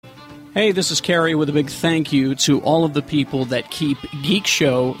Hey, this is Carrie with a big thank you to all of the people that keep Geek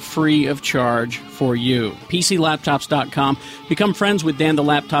Show free of charge for you. PCLaptops.com. Become friends with Dan the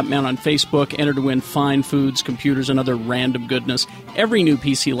Laptop Man on Facebook. Enter to win fine foods, computers, and other random goodness. Every new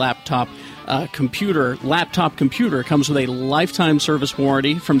PC laptop computer comes with a lifetime service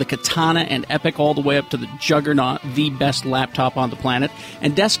warranty, from the Katana and Epic all the way up to the Juggernaut, the best laptop on the planet.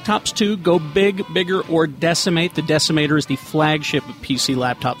 And desktops too, go big, bigger, or decimate. The Decimator is the flagship of PC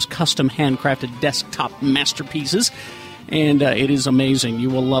Laptops, custom handcrafted desktop masterpieces. And it is amazing. You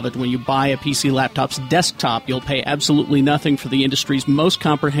will love it. When you buy a PC Laptop's desktop, you'll pay absolutely nothing for the industry's most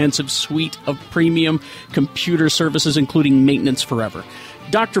comprehensive suite of premium computer services, including maintenance forever.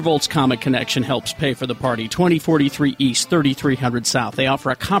 Dr. Volt's Comic Connection helps pay for the party. 2043 East, 3300 South. They offer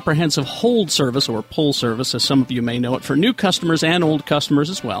a comprehensive hold service, or pull service, as some of you may know it, for new customers and old customers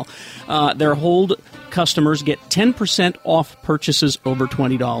as well. Their hold customers get 10% off purchases over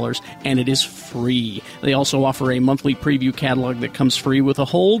 $20, and it is free. They also offer a monthly preview catalog that comes free with a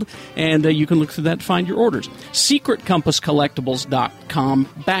hold, and you can look through that to find your orders. SecretCompassCollectibles.com.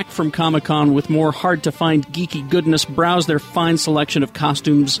 Back from Comic-Con with more hard-to-find geeky goodness. Browse their fine selection of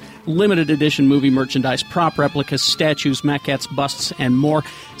costumes, limited edition movie merchandise, prop replicas, statues, maquettes, busts, and more.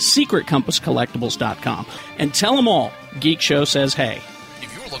 SecretCompassCollectibles.com. And tell them all Geek Show says hey.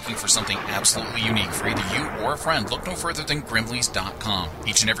 Looking for something absolutely unique for either you or a friend, look no further than Grimleys.com.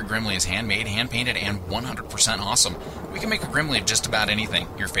 Each and every Grimley is handmade, hand-painted, and 100% awesome. We can make a Grimley of just about anything.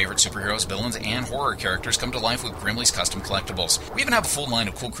 Your favorite superheroes, villains, and horror characters come to life with Grimley's custom collectibles. We even have a full line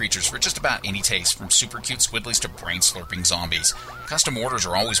of cool creatures for just about any taste, from super cute squidlies to brain-slurping zombies. Custom orders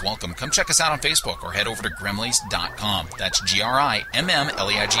are always welcome. Come check us out on Facebook or head over to Grimleys.com. That's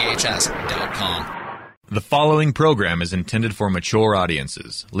GRIMMLEIGHS.com. The following program is intended for mature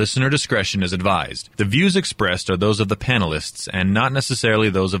audiences. Listener discretion is advised. The views expressed are those of the panelists and not necessarily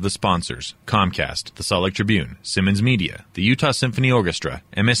those of the sponsors: Comcast, the Salt Lake Tribune, Simmons Media, the Utah Symphony Orchestra,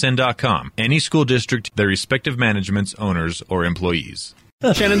 MSN.com, any school district, their respective managements, owners, or employees.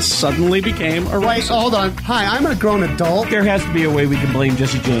 Shannon suddenly became a Wait, hold on. Hi, I'm a grown adult. There has to be a way we can blame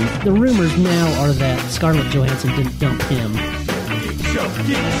Jesse James. The rumors now are that Scarlett Johansson didn't dump him. You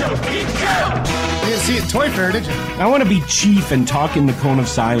didn't see it at Toy Fair, did you? I want to be chief and talk in the cone of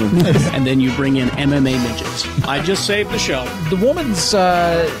silence. And then you bring in MMA midgets. I just saved the show. The woman's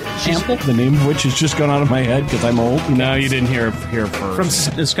Ample? The name of which has just gone out of my head because I'm old. No, you didn't hear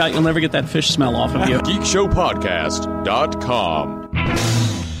first. From Scott, you'll never get that fish smell off of you. GeekShowPodcast.com.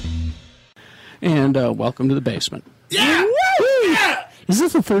 And welcome to the basement. Yeah! Is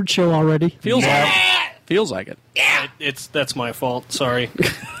this the third show already? Feels like it. That's my fault. Sorry.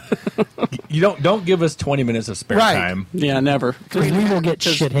 You don't give us 20 minutes of spare time. Yeah, never. Because we will get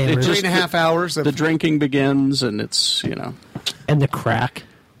shit hammered. 3.5 hours. The drinking begins, and it's, And the crack.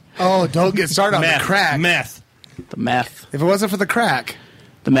 Oh, don't get started on the crack. Meth. The meth. If it wasn't for the crack.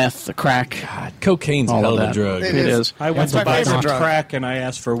 The meth, the crack. God, cocaine's a hell of a drug. It is. I went That's to my buy favorite some drug. crack and I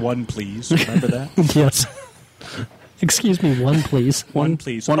asked for one, please. Remember that? Yes. Excuse me, one, please. One,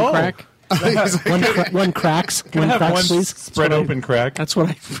 please. One crack. One cracks. Can I One have cracks, one please. spread open crack? That's what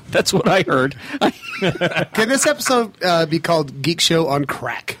I heard. Can this episode be called Geek Show on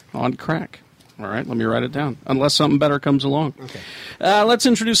Crack? On crack. All right, let me write it down. Unless something better comes along. Okay. Let's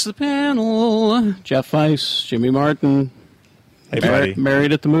introduce the panel. Jeff Weiss, Jimmy Martin. Hey, buddy.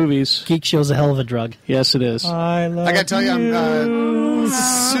 Married at the movies. Geek Show's a hell of a drug. Yes, it is. I gotta tell you, I'm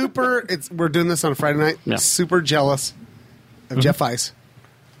super. We're doing this on Friday night. Yeah. Super jealous of Jeff Weiss.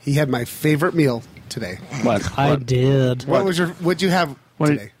 He had my favorite meal today. What? I did. What'd you have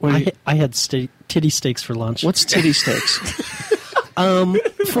today? I had titty steaks for lunch. What's titty steaks?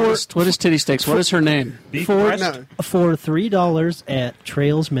 What is titty steaks? What is her name? For $3 at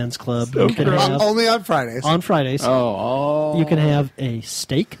Trails Men's Club, you can have Only on Fridays. on Fridays. Oh. You can have a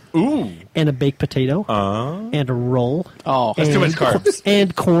steak and a baked potato and a roll. Oh. That's too much carbs.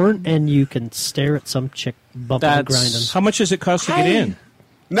 And corn, and you can stare at some chick bumping and grinding. How much does it cost to get in?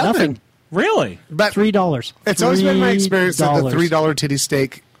 Nothing. Really? But $3. it's always been my experience that the $3. $3 titty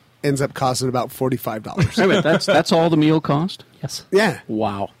steak ends up costing about $45. Wait a minute, that's all the meal cost? Yes. Yeah.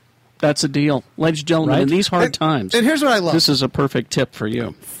 Wow. That's a deal. Ladies and gentlemen, Right? in these hard times, And here's what I love. this is a perfect tip for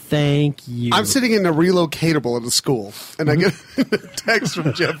you. Thank you. I'm sitting in a relocatable at a school, and I get a text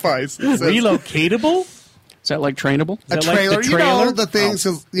from Jeff Weiss. It says, Relocatable? Is that like trainable? a that like the trailer, trailer? the things,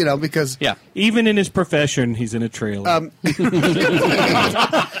 because Yeah. Even in his profession, he's in a trailer.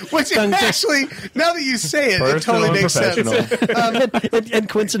 which actually, now that you say it, it totally makes sense. and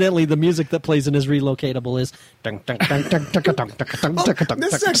coincidentally, the music that plays in his relocatable is.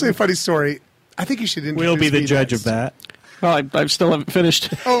 This is actually a funny story. I think you should introduce we'll be the me judge next. of that. Well, I still haven't finished.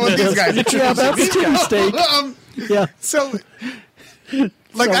 Oh, well, these guys. Yeah, that's titty steak. Yeah. So,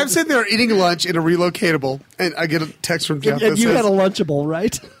 I'm sitting there eating lunch in a relocatable, and I get a text from Jeff. And that you says, had a Lunchable,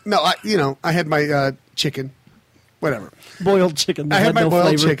 right? No, I had my chicken, whatever. Boiled chicken. that I had my no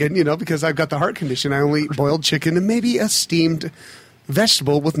boiled flavor. chicken, because I've got the heart condition. I only eat boiled chicken and maybe a steamed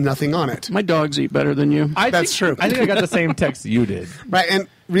vegetable with nothing on it. My dogs eat better than you. That's true. I think I got the same text you did. Right, and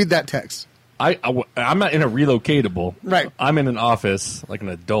read that text. I'm not in a relocatable. Right. I'm in an office, like an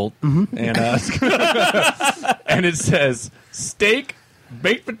adult, Mm-hmm. and and it says steak,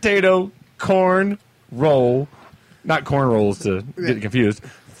 baked potato, corn roll, not corn rolls to get confused,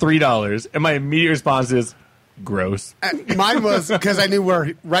 $3. And my immediate response is gross. Mine was because I knew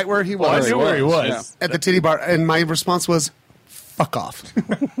right where he was. I knew where he was. At the titty bar, and my response was, fuck off.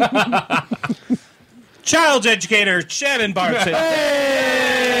 Child's educator, Shannon Barton.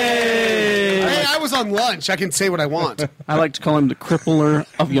 Hey, I was on lunch. I can say what I want. I like to call him the crippler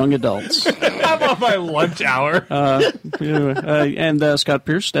of young adults. I'm on my lunch hour. And Scott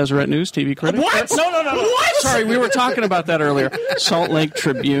Pierce, Deseret News, TV critic. What? No. What? Sorry, we were talking about that earlier. Salt Lake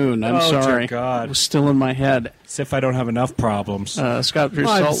Tribune. I'm sorry. Dear God. It was still in my head. As if I don't have enough problems. Scott Pierce,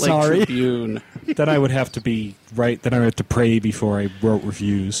 I'm Salt Lake sorry. Tribune. Then I would have to be right. Then I would have to pray before I wrote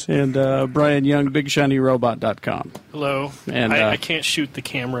reviews. And Brian Young, BigShinyRobot.com. Hello. And, I can't shoot the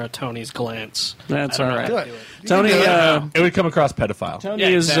camera at Tony's glance. That's I all don't right. know how to do it. Tony, It would come across pedophile. Tony Yeah,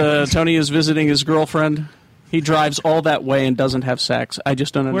 is exactly. Tony is visiting his girlfriend. He drives all that way and doesn't have sex. I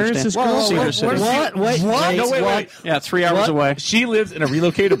just don't Where understand. is his girl? Cedar City. What? Wait, No, wait. Yeah, 3 hours away. She lives in a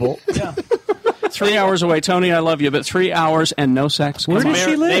relocatable. 3 hours away. Tony, I love you, but 3 hours and no sex. Where Come does on.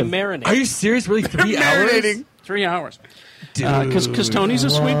 she They live? marinate. Are you serious? Really? 3 hours? Marinating. 3 hours. Because Tony's a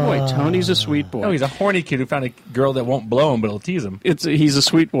sweet boy. Tony's a sweet boy. No, he's a horny kid who found a girl that won't blow him, but will tease him. He's a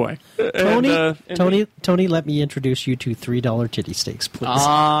sweet boy. Tony, And, Tony, let me introduce you to $3 titty steaks, please.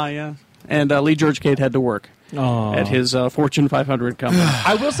 yeah. And Lee George Cade had to work at his Fortune 500 company.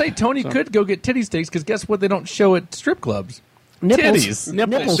 I will say Tony could go get titty steaks because guess what? They don't show at strip clubs. Nipples.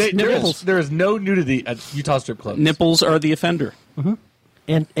 Titties. Nipples. There is no nudity at Utah strip clubs. Nipples are the offender.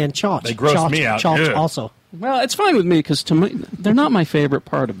 And chotch. They gross me out. Chotch Ugh. also. Well, it's fine with me because to me, they're not my favorite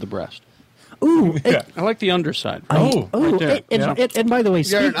part of the breast. Ooh. Yeah. I like the underside. Oh, right there. and by the way,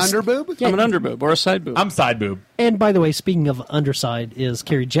 You're an underboob? Yeah, I'm an underboob or a side boob. I'm side boob. and by the way, speaking of underside, is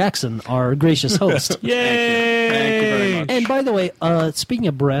Kerry Jackson, our gracious host. Yay! Thank you very much. And by the way, speaking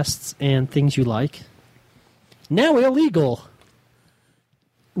of breasts and things you like, now illegal,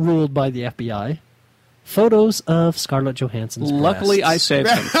 ruled by the FBI, photos of Scarlett Johansson's Luckily, I saved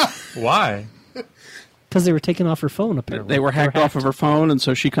them. Why? because they were taken off her phone, apparently. They were hacked off of her phone, and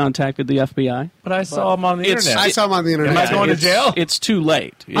so she contacted the FBI. But I saw him on the It's- internet. I saw him on the internet. Am I going to jail? It's too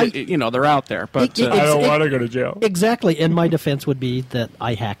late. They're out there. But It- I don't it- want to go to jail. Exactly, and my defense would be that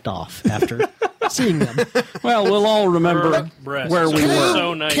I hacked off after seeing them. well, we'll all remember Breasts where we are were.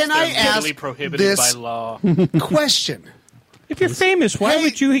 So nice. Can they're I legally ask prohibited this- by law. Question. If you're famous, why Hey.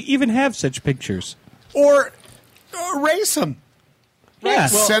 would you even have such pictures? Or erase them. Yeah.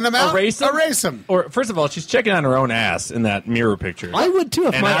 Send them out. Erase them? Erase them. Or first of all, she's checking on her own ass in that mirror picture. I would too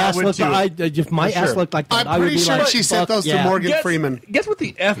if And my I ass would looked. too. If my For ass sure. looked like that, I'm I would pretty be sure like, she sent fuck those yeah. to Morgan Guess- Freeman. Guess what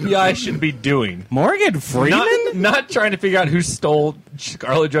the FBI should be doing? Morgan Freeman? Not trying to figure out who stole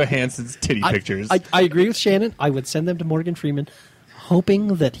Scarlett Johansson's titty pictures. I agree with Shannon. I would send them to Morgan Freeman,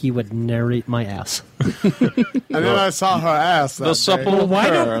 hoping that he would narrate my ass. And then I saw her ass. The supple why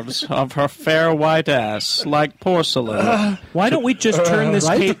don't- curves of her fair white ass, like porcelain. Why don't we just turn this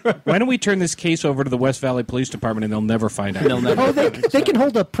Right? case? Why don't we turn this case over to the West Valley Police Department and they'll never find out? They'll never. Oh, they can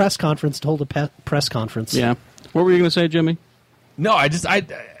hold a press conference to hold a press conference. Yeah. What were you going to say, Jimmy? no,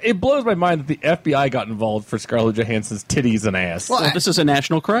 it blows my mind that the FBI got involved for Scarlett Johansson's titties and ass. Well, This is a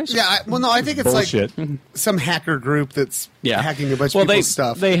national crisis. Yeah, I think it's Bullshit. like some hacker group that's Yeah. hacking a bunch well, of people's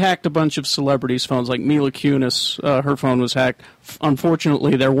stuff. They hacked a bunch of celebrities' phones, like Mila Kunis. Her phone was hacked.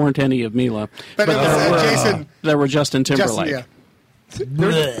 Unfortunately, there weren't any of Mila. But it was, there, were, Jason- there were Justin Timberlake. Justin,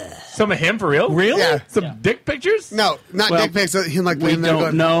 Some of him for real? Really? Yeah. Some dick pictures? No, not Well, dick pics. Him like We laying there don't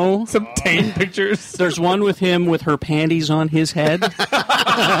going, know. Some tame pictures? There's one with him with her panties on his head.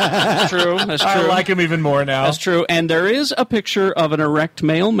 That's true. That's true. I like him even more now. That's true. And there is a picture of an erect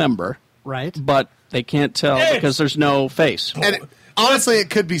male member, Right? but they can't tell Yes. because there's no face. honestly, it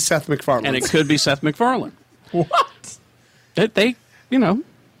could be Seth MacFarlane. And it could be Seth MacFarlane. What? They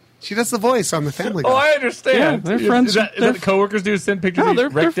She does the voice on the Family Guy. Oh, I understand. Yeah, they're friends. Is that the coworkers do send pictures No, of they're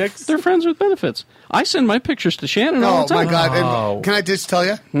wreck dicks? they're friends with benefits. I send my pictures to Shannon all Oh the my time. God! Oh. And can I just tell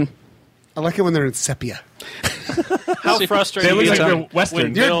you? I like it when they're in sepia. How frustrating They look is like it they're Western.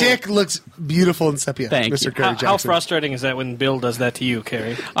 when Your Bill- dick looks beautiful in sepia, Thank Mr. you. Kerry Jackson. How frustrating is that when Bill does that to you,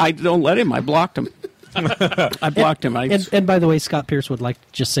 Kerry? I don't let him. I blocked him. I blocked him. And by the way, Scott Pierce would like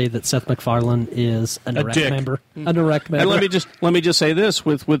to just say that Seth MacFarlane is an A erect dick. member. An erect member. and let me just say this: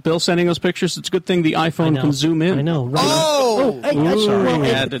 with Bill sending those pictures, it's a good thing the I iPhone know. can zoom in. I know. Right? Oh! hey, Ooh, well,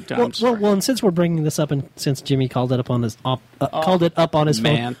 yeah, hey, I'm well, sorry. and since we're bringing this up, and since Jimmy called it up on his called it up on his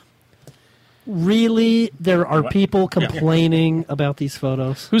Man, phone, really, there are people complaining about these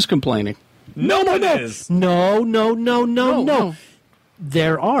photos. who's complaining? No. No.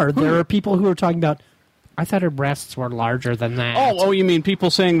 There are people who are talking about. I thought her breasts were larger than that. Oh, you mean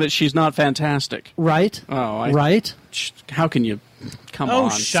people saying that she's not fantastic? right. Right. How can you? Come Oh,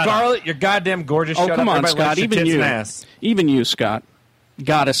 on, shut up. Scarlett, you're goddamn gorgeous. Oh, Shut come up. on, Everybody Scott. likes your Even tits you, and ass. even you, Scott.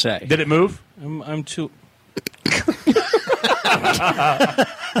 Gotta say, Did it move? I'm too.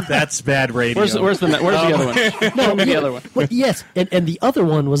 That's bad radio. where's the other one? Show me the other one. Well, yes, and the other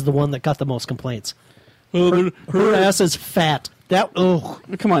one was the one that got the most complaints. Her ass is fat. That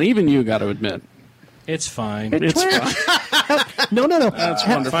Come on, even you got to admit It's fine. it's fine. no. That's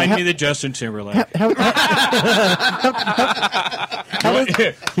wonderful. Find me the Justin Timberlake.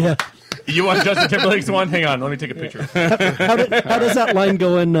 Yeah. You want Justin Timberlake's one? Hang on, let me take a picture. How does that line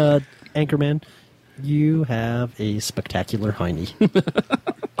go in Anchorman? You have a spectacular hiney.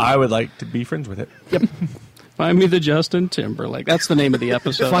 I would like to be friends with it. Find me the Justin Timberlake. That's the name of the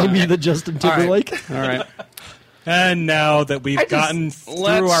episode. Find me the Justin Timberlake. All right. And now that we've gotten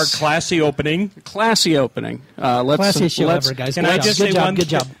through our classy opening, Classy opening. Classiest show ever, guys. can Good I job. just Good say job. one? Good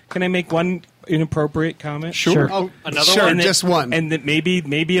job. Can I make one inappropriate comment? Sure. Oh, Another sure, one? just one. And that maybe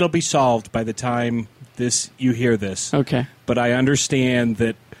it'll be solved by the time you hear this. Okay. But I understand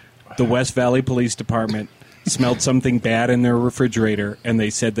that the West Valley Police Department smelled something bad in their refrigerator, and they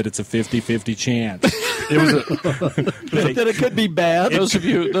said that it's a 50-50 chance. That it could be bad. Those of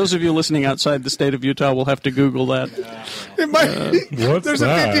you listening outside the state of Utah will have to Google that. It might, there's a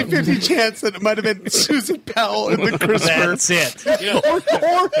 50-50 chance that it might have been Susan Powell in the CRISPR. That's it.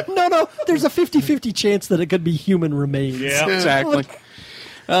 or no, there's a 50-50 chance that it could be human remains. Yeah. Exactly.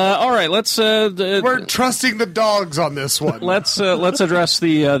 All right, let's We're trusting the dogs on this one. let's address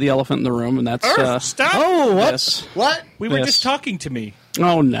the elephant in the room, and that's Stop! Oh, what? this. What? We were Yes. just talking to me.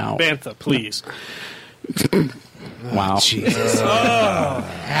 Oh no! Bantha, please. Wow. Jesus.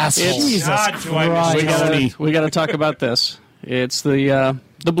 Jesus God, do I Christ. miss We got to talk about this. It's the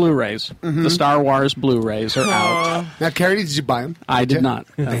Blu-rays. The Star Wars Blu-rays are out. Now, Carrie, did you buy them? I did not.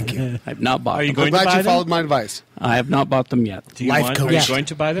 Thank you. I've not bought Are you them. I'm going to glad buy you them? followed my advice. I have not bought them yet. Do you Life want? coach. Are you Yet. going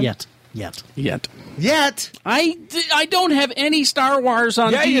to buy them? Yet. Yet. I don't have any Star Wars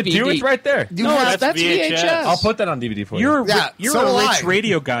on Yeah, you DVD. do. It's right there. No, have- that's VHS. VHS. I'll put that on DVD for you. You're Yeah, you're so a do rich I.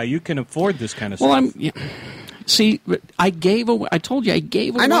 radio guy. You can afford this kind of Well, stuff. see, I gave away. I told you I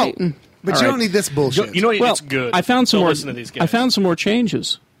gave away. I know. But All you right. don't need this bullshit. You know, Well, it's good. I found some Don't more. listen to these guys. I found some more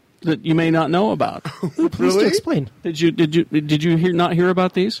changes that you may not know about. Please Really? to explain. Did you not hear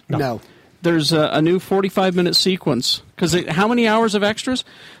about these? No. There's a new 45-minute sequence. Because how many hours of extras?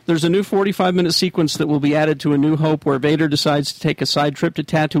 There's a new 45-minute sequence that will be added to A New Hope where Vader decides to take a side trip to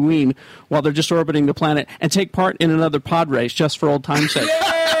Tatooine while they're just orbiting the planet and take part in another pod race just for old time's sake.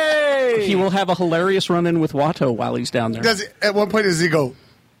 He will have a hilarious run-in with Watto while he's down there. At one point, does he go,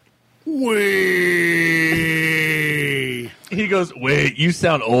 wee? He goes, wait, you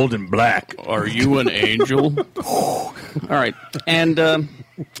sound old and black. Are you an angel? All right. And then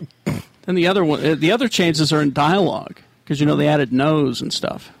the other one, the other changes are in dialogue because they added nose and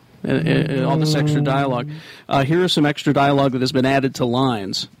stuff, and all this extra dialogue. Here is some extra dialogue that has been added to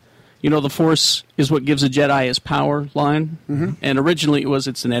lines. The Force is what gives a Jedi his power line, and originally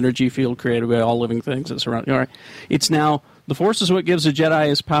it's an energy field created by all living things that surround. All right, it's now the Force is what gives a Jedi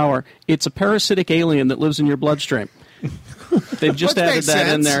his power. It's a parasitic alien that lives in your bloodstream. They've just Which added makes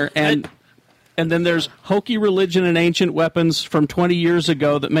that in sense. there, and then there's hokey religion and ancient weapons from 20 years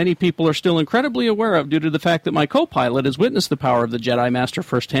ago that many people are still incredibly aware of due to the fact that my co-pilot has witnessed the power of the Jedi Master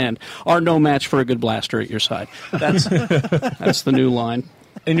firsthand. Are no match for a good blaster at your side. That's the new line.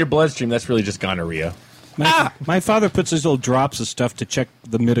 In your bloodstream, that's really just gonorrhea. My father puts his little drops of stuff to check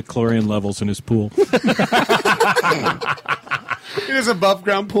the midichlorian levels in his pool. It is above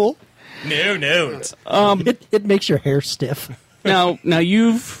ground pool. No. It makes your hair stiff. Now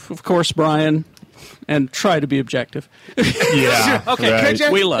you've, of course, Brian, and try to be objective. Yeah. Okay, right.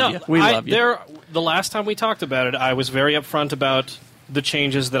 Jack- We love you. We love you. The last time we talked about it, I was very upfront about the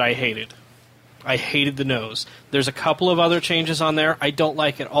changes that I hated. I hated the nose. There's a couple of other changes on there I don't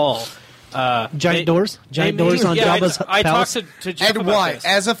like at all. Giant doors on Jabba's I palace. talked to Jeff And about why? this.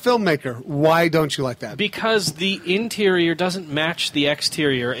 As a filmmaker, why don't you like that? Because the interior doesn't match the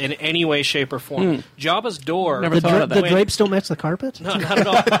exterior in any way, shape, or form. Jabba's door. Never thought of that. The drapes don't match the carpet. No, not at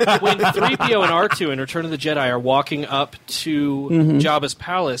all. When 3PO and R2 in Return of the Jedi are walking up to Jabba's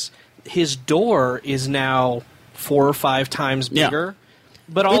palace, his door is now 4 or 5 times bigger.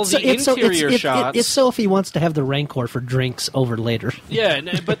 But all the interior shots... It's so if he wants to have the Rancor for drinks over later. Yeah,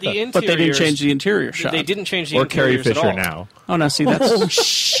 but the interior... But they didn't change the interior shot. They didn't change the Or Carrie interiors at Fisher all. now. Oh, no, see,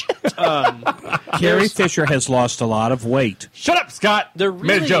 that's... Carrie Fisher has lost a lot of weight. Shut up, Scott. They're Made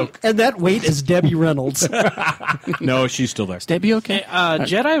a really- joke. And that weight is Debbie Reynolds. No, she's still there. Debbie okay?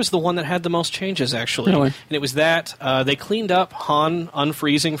 Jedi was the one that had the most changes, actually. Really? And it was that they cleaned up Han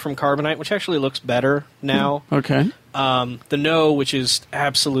unfreezing from carbonite, which actually looks better now. Okay. The No, which is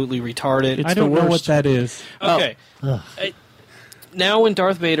absolutely retarded. I don't the know what worst. that is. Okay. Now, when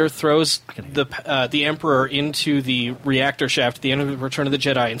Darth Vader throws the Emperor into the reactor shaft at the end of Return of the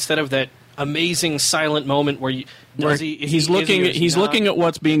Jedi, instead of that amazing silent moment where He's looking at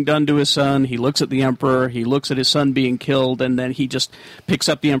what's being done to his son. He looks at the Emperor. He looks at his son being killed, and then he just picks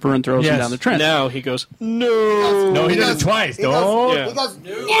up the Emperor and throws him Yes. down the trench. Now he goes, no. No, he does it twice. He goes, Don't.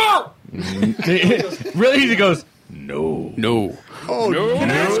 Yeah. he goes, no! Really? He goes, no. No. Oh, no. Can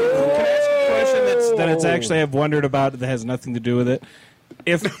I ask a question that it's actually I've wondered about that has nothing to do with it?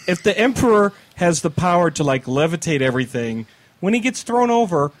 If the Emperor has the power to like levitate everything, when he gets thrown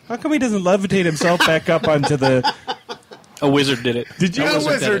over, how come he doesn't levitate himself back up onto the? A wizard did it. Did you? A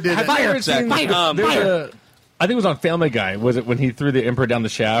wizard did it. Have you ever seen? There's I think it was on Family Guy. Was it when he threw the Emperor down the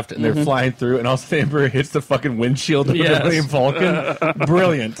shaft and they're flying through, and also the Emperor hits the fucking windshield of the Millennium Falcon?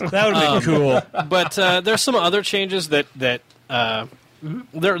 Brilliant. That would be cool. But there's some other changes that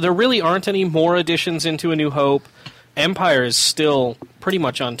there really aren't any more additions into A New Hope. Empire is still pretty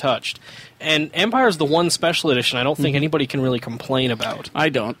much untouched. And Empire is the one special edition I don't think anybody can really complain about. I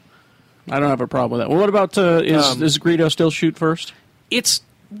don't have a problem with that. Well, what about, is Greedo still shoot first? It's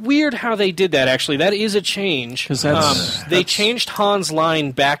weird how they did that, actually. That is a change. 'Cause they changed Han's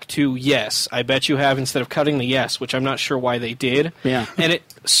line back to yes, I bet you have, instead of cutting the yes, which I'm not sure why they did. Yeah. And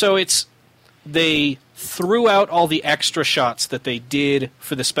they threw out all the extra shots that they did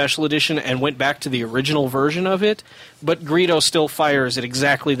for the special edition and went back to the original version of it, but Greedo still fires at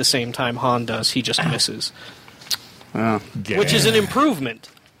exactly the same time Han does. He just misses. Which is an improvement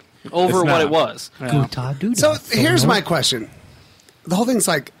over what it was. So here's my question. The whole thing's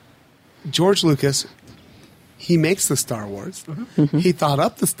like, George Lucas, he makes the Star Wars. He thought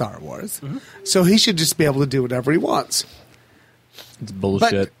up the Star Wars. So he should just be able to do whatever he wants. It's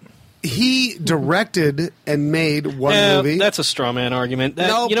bullshit. He directed and made one movie. That's a straw man argument.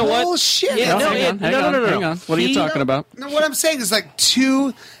 No, you know bullshit. What? Yeah, Hang on. What are you talking about? No, what I'm saying is like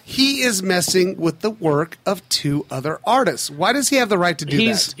he is messing with the work of 2 other artists. Why does he have the right to do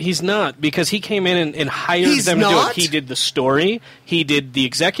that? He's not, because he came in and hired He's them to do not? it. He did the story, he did the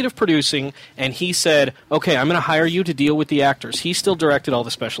executive producing, and he said, okay, I'm going to hire you to deal with the actors. He still directed all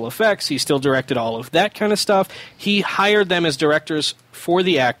the special effects. He still directed all of that kind of stuff. He hired them as directors for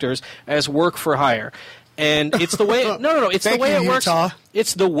the actors as work for hire. And it's the way it's the way it works.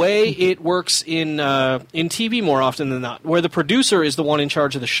 It's the way it works in TV more often than not, where the producer is the one in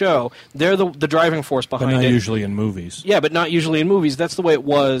charge of the show. They're the driving force But behind not it. usually in movies. Yeah, but not usually in movies. That's the way it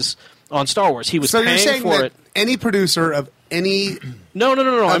was on Star Wars. He was So you're paying saying for that it. any producer of any No,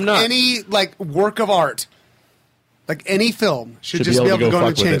 I'm not. any like work of art, like any film, should just be able to go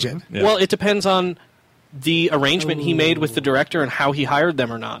and fuck with change it. Yeah. Well, it depends on the arrangement he made with the director and how he hired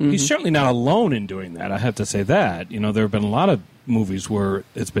them or not. He's certainly not alone in doing that. I have to say that. You know, there have been a lot of movies where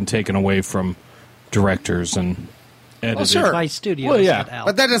it's been taken away from directors and edited. sure. by studios. Well, yeah. not out.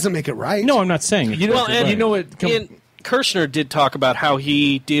 But that doesn't make it right. No, I'm not saying it. Well, and you know what? Kirshner did talk about how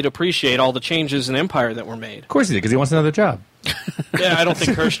he did appreciate all the changes in Empire that were made. Of course he did, because he wants another job. Yeah, I don't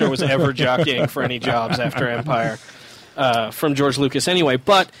think Kirshner was ever jockeying for any jobs after Empire from George Lucas anyway.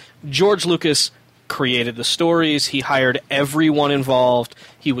 But George Lucas created the stories. He hired everyone involved.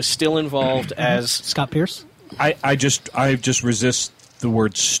 He was still involved as Scott Pierce? I just resist the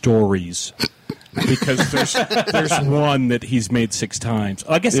word stories because there's one that he's made 6 times.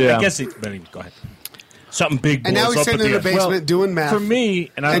 I guess but anyway, go ahead. Something big And now blows he's up at sitting in the the end. basement doing math. For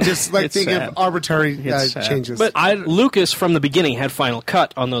me, and just like It's thinking sad. of arbitrary It's sad. changes. But Lucas, from the beginning, had final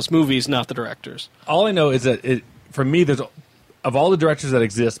cut on those movies, not the directors. all I know is that for me, there's of all the directors that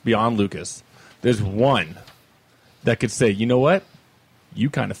exist beyond Lucas, there's one that could say, you know what, you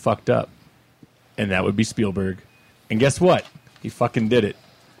kind of fucked up, and that would be Spielberg. And guess what? He fucking did it.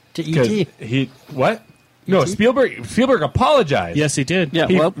 To Because E.T. he what? No, Spielberg apologized. Yes, he did. Yeah,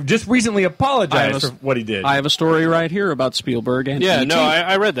 He well, just recently apologized I for what he did. I have a story right here about Spielberg and Yeah, E.T. no,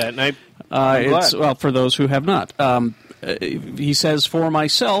 I read that, and I'm It's glad. well for those who have not. He says, "For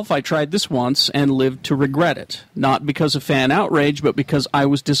myself, I tried this once and lived to regret it. Not because of fan outrage, but because I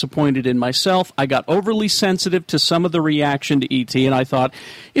was disappointed in myself. I got overly sensitive to some of the reaction to E.T., and I thought,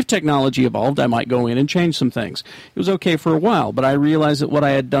 if technology evolved, I might go in and change some things. It was okay for a while, but I realized that what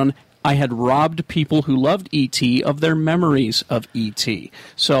I had done, I had robbed people who loved E.T. of their memories of E.T.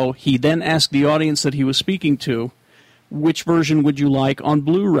 So he then asked the audience that he was speaking to, which version would you like on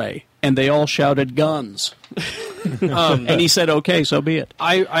Blu-ray? And they all shouted guns. And he said, okay, so be it.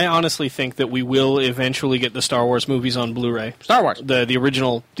 I honestly think that we will eventually get the Star Wars movies on Blu-ray. Star Wars. The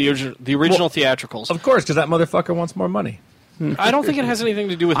original theatricals. Of course, because that motherfucker wants more money. I don't think it has anything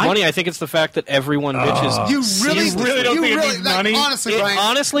to do with money. I think it's the fact that everyone bitches. You really don't think it needs like, money? Honestly, It- Brian,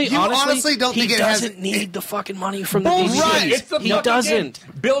 honestly, you honestly don't he think it has. doesn't need the fucking money from the Bullshit. DVDs. It's the He fucking doesn't.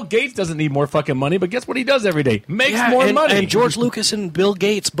 game. Bill Gates doesn't need more fucking money, but guess what he does every day? Makes Yeah, more and, money. and George Lucas and Bill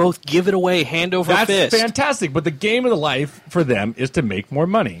Gates both give it away hand over That's fist. fantastic, but the game of the life for them is to make more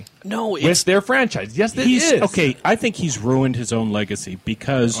money No, with it's their franchise. Yes, it He's is. okay. I think he's ruined his own legacy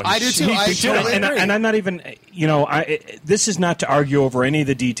because I do too. I totally and, agree. and I'm not even. This is not to argue over any of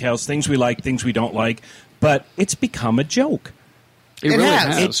the details, things we like, things we don't like, but it's become a joke. It It really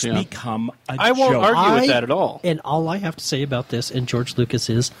has. has. It's yeah. become a I won't joke. argue with that at all. And all I have to say about this and George Lucas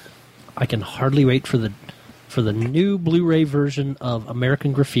is, I can hardly wait for the new Blu-ray version of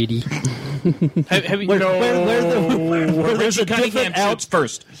American Graffiti. Have you, Where there's a different Outs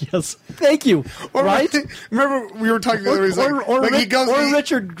first. Yes, thank you. Or Right? Remember, we were talking the other day. Or Like he goes,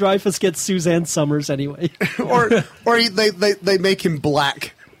 Richard Dreyfuss gets Suzanne Summers anyway. they make him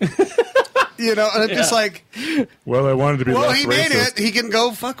black. You know, and I'm just like, Well, I wanted to be well, less he made racist. it. He can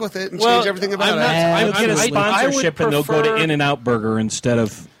go fuck with it and Well, change everything about I'm it. not- They'll get a I would sponsorship and they'll go to prefer- In-N-Out Burger instead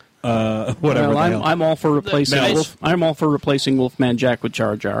of whatever. Well, the hell. I'm all for replacing No. I'm all for replacing Wolfman Jack with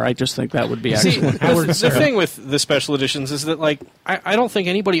Jar Jar. I just think that would be See, excellent. the thing with the special editions is that, like, I don't think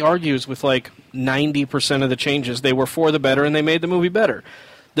anybody argues with, like, 90% of the changes. They were for the better, and they made the movie better.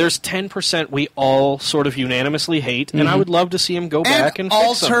 There's 10% we all sort of unanimously hate, and I would love to see him go back and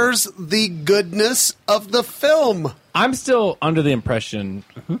fix them. alters the goodness of the film. I'm still under the impression.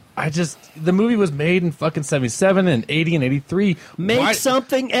 The movie was made in fucking 77 and 80 and 83. Make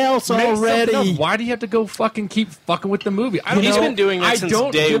something else Make something already. else. Why do you have to go keep fucking with the movie? I don't He's know. been doing that I since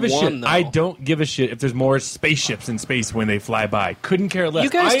don't day give a one, shit. though. I don't give a shit if there's more spaceships in space when they fly by. Couldn't care less. You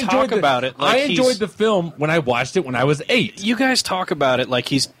guys I enjoyed talk about it like I he's- enjoyed the film when I watched it when I was 8. You guys talk about it like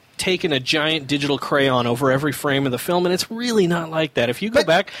he's taken a giant digital crayon over every frame of the film, and it's really not like that. If you go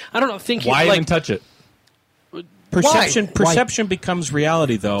back, I don't think you Why like even touch it? Perception becomes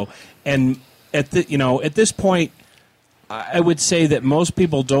reality, though, and at this point, I would say that most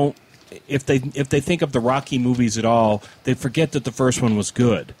people don't. If they think of the Rocky movies at all, they forget that the first one was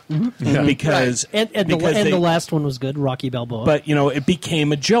good because And the last one was good, Rocky Balboa. but it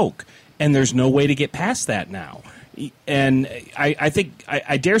became a joke, and there's no way to get past that now. And I think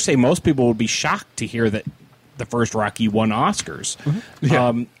I dare say most people would be shocked to hear that the first Rocky won Oscars.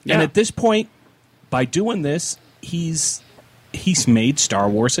 And at this point, by doing this, he's made Star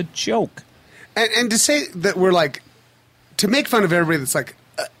Wars a joke. And to say that we're like, to make fun of everybody that's like,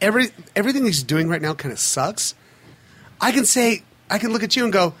 everything he's doing right now kind of sucks. I can look at you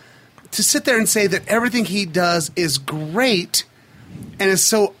and go, to sit there and say that everything he does is great and is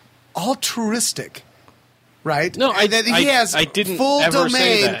so altruistic, right? No, And that he has I didn't full ever domain,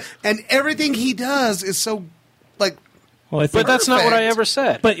 say that. and everything he does is so like. Well, I think, But that's not what I Perfect. ever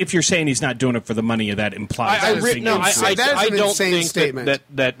said. But if you're saying he's not doing it for the money, that implies. I that don't insane think statement.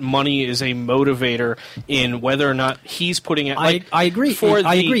 that money is a motivator in whether or not he's putting it. Like, I agree.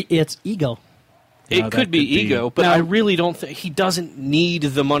 I agree. It's ego. It No, that could be could be- ego, but I really don't think he doesn't need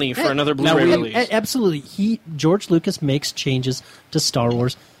the money for another Blu-ray release. Absolutely. George Lucas makes changes to Star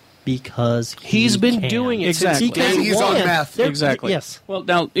Wars because He's been can. doing it Exactly. since day And he's on one. meth. Exactly. Yes. Well,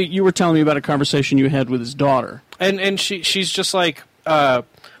 now you were telling me about a conversation you had with his daughter. And she's just like,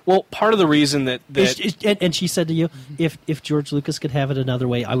 well, part of the reason that And she said to you, if George Lucas could have it another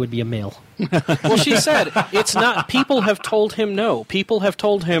way, I would be a male. well, she said it's not. People have told him no. People have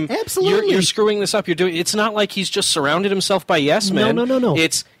told him Absolutely. you're screwing this up. You're doing. It's not like he's just surrounded himself by yes men. No.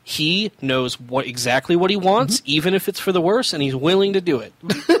 It's he knows exactly what he wants, even if it's for the worse, and he's willing to do it.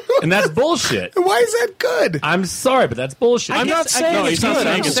 And that's bullshit. Why is that good? I'm sorry, but that's bullshit. I'm not saying No, it's he's not good.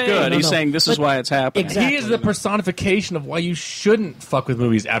 saying I'm it's saying- good. No, He's no. saying this is But- why it's happening. Exactly. He is the personification of why you shouldn't fuck with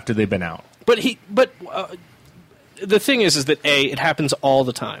movies after they've been out. But the thing is that it happens all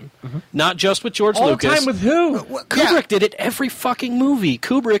the time, not just with George All the Lucas. time with who? Kubrick did it every fucking movie.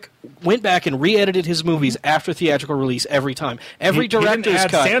 Kubrick went back and re-edited his movies after theatrical release every time. Every He didn't director's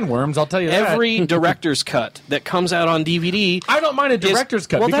add cut, sandworms, I'll tell you that. every director's cut that comes out on DVD. I don't mind a director's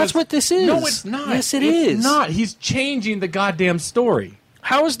cut. Well, because- that's what this is. No, it's not. Yes, it It's is. not. He's changing the goddamn story.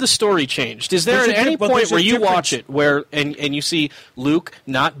 How has the story changed? Is there There's at a any dip- well, point there's a where you difference. watch it where and you see Luke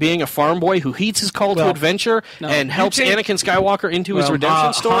not being a farm boy who heeds his call to adventure and helps You Anakin Skywalker into his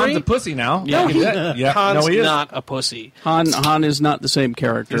redemption story? Han's a pussy now. No, Han's no, he is. not a pussy. Han is not the same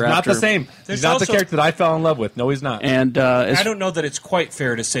character. He's not after, the same. There's He's not also- the character that I fell in love with. No, he's not. And I don't know that it's quite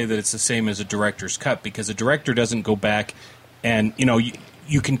fair to say that it's the same as a director's cut because a director doesn't go back and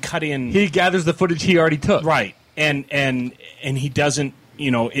you can cut in He gathers the footage he already took. right and he doesn't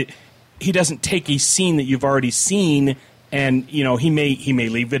he doesn't take a scene that you've already seen and he may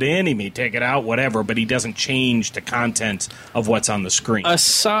leave it in, he may take it out, whatever, but he doesn't change the content of what's on the screen.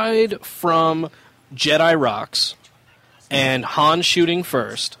 Aside from Jedi Rocks and Han shooting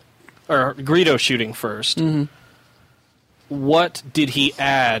first, or Greedo shooting first, what did he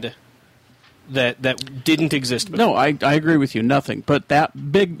add that didn't exist before? No, I agree with you. Nothing. But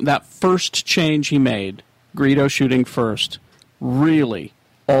that first change he made, Greedo shooting first, really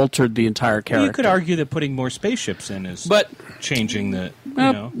altered the entire character. You could argue that putting more spaceships in is changing the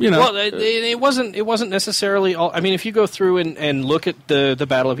Well, it wasn't necessarily all. I mean, if you go through and look at the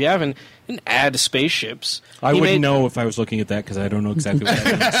Battle of Yavin and add spaceships, I wouldn't know if I was looking at that because I don't know exactly what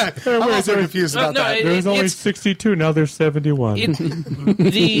that means. I'm also confused about that. There's only it's- 62, now there's 71.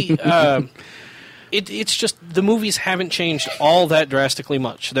 It's just the movies haven't changed all that drastically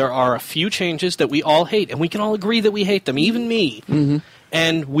much. There are a few changes that we all hate, and we can all agree that we hate them, even me.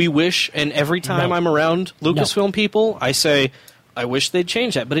 And we wish, and every time I'm around Lucasfilm people, I say, I wish they'd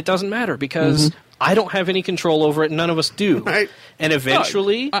change that, but it doesn't matter because I don't have any control over it, and none of us do. Right. And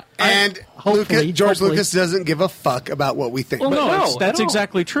eventually, And George Lucas doesn't give a fuck about what we think. Well, no, No, that's at all.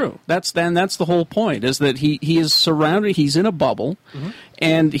 exactly true. That's the whole point. Is that he is surrounded. He's in a bubble,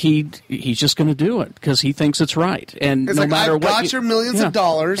 and he's just going to do it because he thinks it's right. And It's no like, matter I've what, got your millions of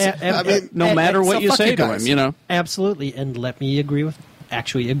dollars. I mean, no matter what so you fuck say you to guys. him, Absolutely, and let me agree with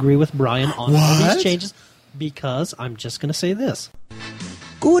Brian on all What? these changes because I'm just going to say this.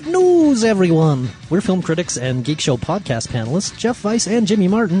 Good news, everyone! We're film critics and Geek Show podcast panelists, Jeff Weiss and Jimmy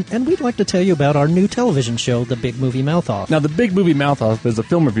Martin, and we'd like to tell you about our new television show, The Big Movie Mouth-Off. Now, the Big Movie Mouth-Off is a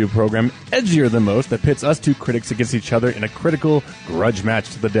film review program edgier than most that pits us two critics against each other in a critical grudge match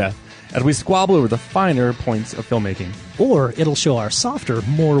to the death as we squabble over the finer points of filmmaking. Or it'll show our softer,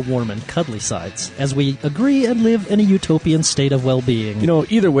 more warm and cuddly sides, as we agree and live in a utopian state of well-being.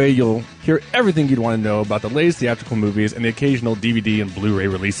 Either way, you'll hear everything you'd want to know about the latest theatrical movies and the occasional DVD and Blu-ray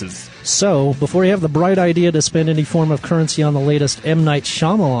releases. So, before you have the bright idea to spend any form of currency on the latest M. Night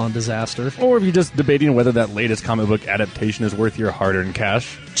Shyamalan disaster, Or if you're just debating whether that latest comic book adaptation is worth your hard-earned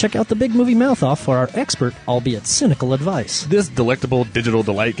cash, check out The Big Movie Mouth-Off for our expert, albeit cynical advice. this delectable digital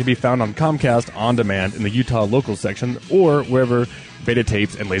delight can be found on Comcast On Demand in the Utah local section or wherever beta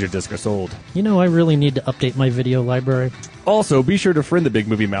tapes and Laserdisc are sold. I really need to update my video library. Also, be sure to friend the Big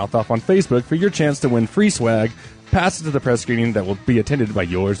Movie Mouth Off on Facebook for your chance to win free swag, passes to the press screening that will be attended by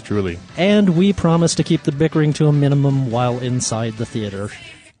yours truly. And we promise to keep the bickering to a minimum while inside the theater.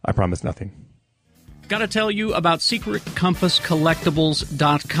 I promise nothing. Got to tell you about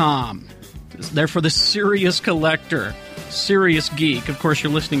SecretCompassCollectibles.com. They're for the serious collector, serious geek. Of course,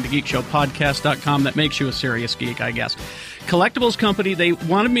 you're listening to GeekShowPodcast.com. That makes you a serious geek, I guess. Collectibles company, they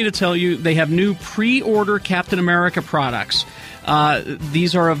wanted me to tell you they have new pre-order Captain America products.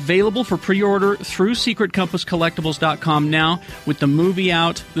 These are available for pre-order through SecretCompassCollectibles.com now. With the movie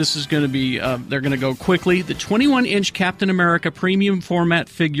out, this is going to be, they're going to go quickly. The 21-inch Captain America premium format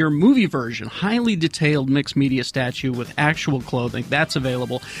figure movie version, highly detailed mixed media statue with actual clothing, that's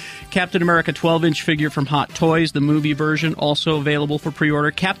available. Captain America 12-inch figure from Hot Toys, the movie version, also available for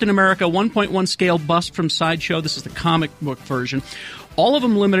pre-order. Captain America 1.1 scale bust from Sideshow, this is the comic book version. All of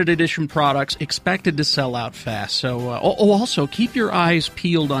them limited edition products, expected to sell out fast. So, also keep your eyes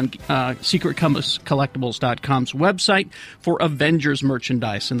peeled on SecretCompassCollectibles.com's website for Avengers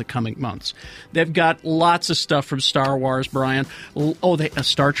merchandise in the coming months. They've got lots of stuff from Star Wars, Brian. They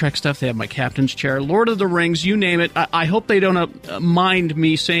Star Trek stuff. They have my Captain's Chair, Lord of the Rings, you name it. I hope they don't mind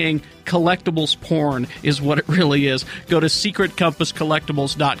me saying collectibles porn is what it really is. Go to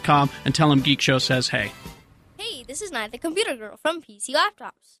SecretCompassCollectibles.com and tell them Geek Show says hey. Hey, this is Nye, the computer girl from PC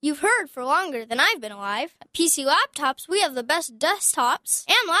Laptops. You've heard for longer than I've been alive. At PC Laptops, we have the best desktops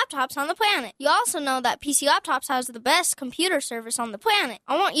and laptops on the planet. You also know that PC Laptops has the best computer service on the planet.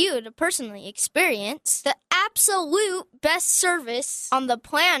 I want you to personally experience the absolute best service on the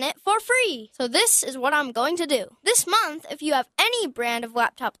planet for free. So this is what I'm going to do. This month, if you have any brand of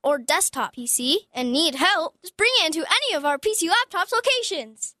laptop or desktop PC and need help, just bring it into any of our PC Laptops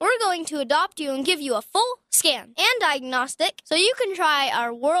locations. We're going to adopt you and give you a full scan and diagnostic so you can try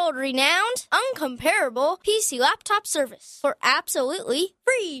our world-renowned, uncomparable PC laptop service for absolutely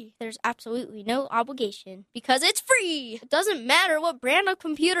free. There's absolutely no obligation because it's free. It doesn't matter what brand of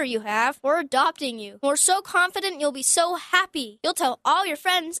computer you have, we're adopting you. We're so confident you'll be so happy. You'll tell all your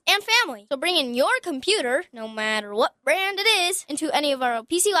friends and family. So bring in your computer, no matter what brand it is, into any of our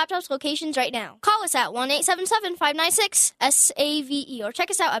PC Laptops locations right now. Call us at 1-877-596-SAVE or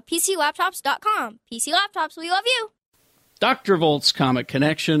check us out at PCLaptops.com. PC Laptops, we love you. Dr. Volt's Comic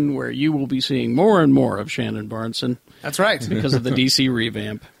Connection, where you will be seeing more and more of Shannon Barneson. That's right. Because of the DC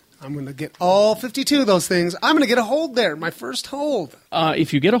revamp. I'm going to get all 52 of those things. I'm going to get a hold there, my first hold.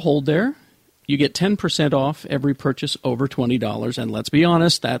 If you get a hold there, you get 10% off every purchase over $20, and let's be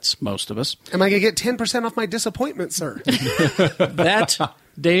honest, that's most of us. Am I going to get 10% off my disappointment, sir? That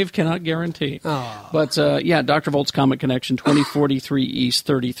Dave cannot guarantee. Oh. But, yeah, Dr. Volt's Comic Connection, 2043 East,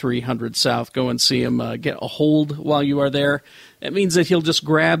 3300 South. Go and see him. Get a hold while you are there. That means that he'll just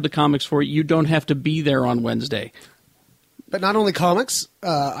grab the comics for you. You don't have to be there on Wednesday. But not only comics,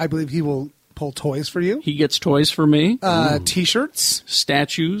 I believe he will pull toys for you. He gets toys for me. T-shirts.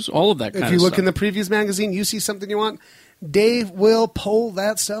 Statues, all of that kind of stuff. If you look in the previews magazine, you see something you want, Dave will pull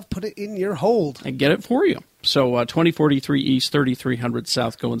that stuff, put it in your hold. And get it for you. So 2043 East, 3300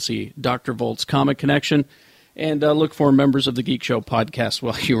 South. Go and see Dr. Volt's Comic Connection. And look for members of the Geek Show podcast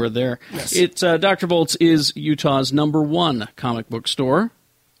while you are there. Yes. It's Dr. Volt's is Utah's #1 comic book store,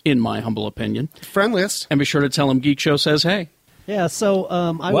 in my humble opinion. Friendliest. And be sure to tell him Geek Show says hey. Yeah, so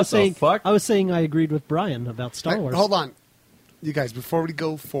I was saying fuck? I was saying I agreed with Brian about Star Wars. Hold on. You guys, before we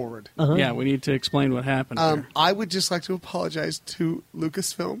go forward, Yeah, we need to explain what happened here. I would just like to apologize to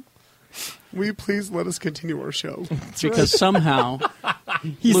Lucasfilm. Will you please let us continue our show? Because somehow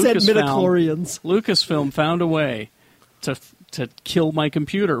He said Lucasfilm- midichlorians. Lucasfilm found a way to kill my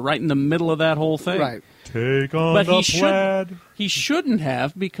computer right in the middle of that whole thing. Right. Take on But the plaid. he shouldn't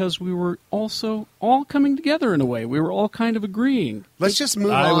have, because we were also all coming together in a way. We were all kind of agreeing. Let's just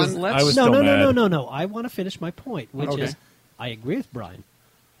move I on. was No, still no, mad. no. I want to finish my point, which Okay. is I agree with Brian.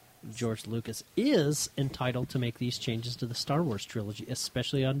 George Lucas is entitled to make these changes to the Star Wars trilogy,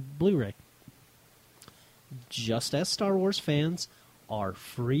 especially on Blu-ray. Just as Star Wars fans are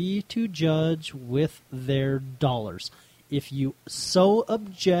free to judge with their dollars. If you so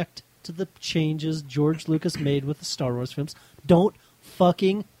object to the changes George Lucas made with the Star Wars films, don't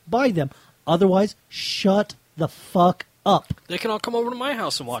fucking buy them. Otherwise, shut the fuck up. They can all come over to my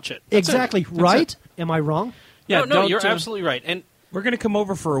house and watch it. That's Exactly, it. right? Am I wrong? Yeah, no, don't, you're absolutely right. And We're going to come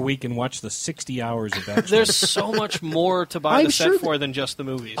over for a week and watch the 60 hours of that. there's so much more to buy I'm the set sure for than just the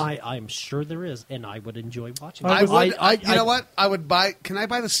movies. I'm sure there is, and I would enjoy watching I it. would, you know what? I would buy. Can I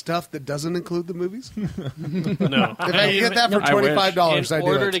buy the stuff that doesn't include the movies? If no. I can get that for I wish. $25, I In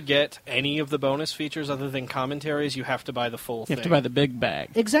do order it. to get any of the bonus features other than commentaries, you have to buy the full You thing. have to buy the big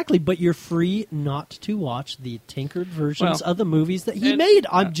bag. Exactly, but you're free not to watch the tinkered versions Well, of the movies that he and made.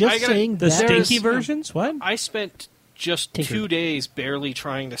 I'm just I gotta- saying the that stinky is- versions? What? I spent just Tinkered. 2 days barely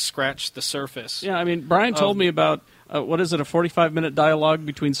trying to scratch the surface. Yeah, I mean, Brian told me about, what is it, a 45-minute dialogue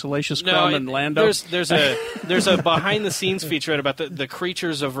between Salacious Crumb and Lando? There's a behind the scenes feature about the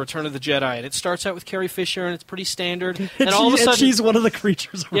creatures of Return of the Jedi, and it starts out with Carrie Fisher, and it's pretty standard. And all of a sudden, she's one of the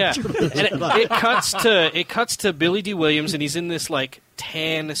creatures. of yeah, Return of the and Jedi. it cuts to Billy D. Williams, and he's in this like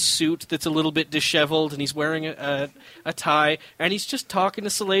tan suit that's a little bit disheveled, and he's wearing a tie, and he's just talking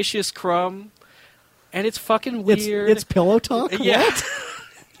to Salacious Crumb, and it's fucking weird. It's pillow talk. yeah.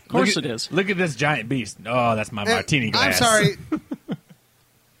 Of course it is. Look at this giant beast. Oh, that's my martini glass. I'm sorry.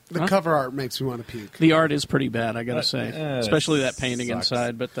 The cover art makes me want to puke. The art is pretty bad, I gotta say. Especially that painting sucks.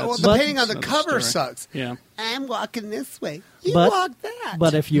 inside. But that's Well, the But- painting on the another cover story. sucks. Yeah. I'm walking this way. You But- walk that.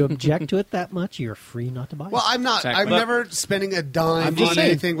 But if you object to it that much, you're free not to buy it. well, I'm not. Exactly. I'm But- never spending a dime I'm just on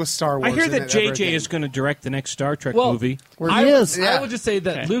saying. anything with Star Wars. I hear in that it ever JJ again. is going to direct the next Star Trek Well, movie. He is. Yeah. I would just say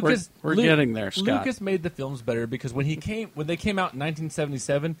that Okay, Lucas. we're getting there, Scott. Lucas made the films better because when they came out in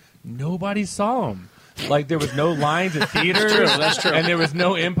 1977, nobody saw them. Like there was no lines in theaters. That's true. And there was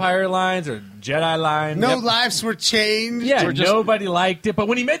no Empire lines or Jedi lines. No lives were changed. Yeah, We're just- nobody liked it. But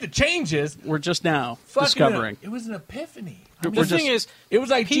when he made the changes, We're just now fucking discovering. it was an epiphany. The thing is, It was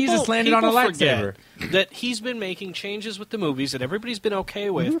like people- Jesus landed on a people lightsaber. forget that he's been making changes with the movies that everybody's been okay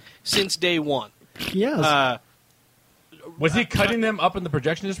with since day one. Yes. Was he cutting them up in the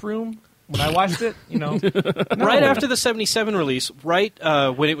projectionist room when I watched it? You know, Right after the 77 release,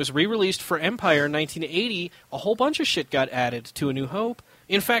 when it was re-released for Empire in 1980, a whole bunch of shit got added to A New Hope.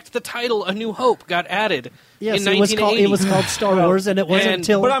 In fact, the title A New Hope got added yes, in it was 1980. called Star Wars, and it wasn't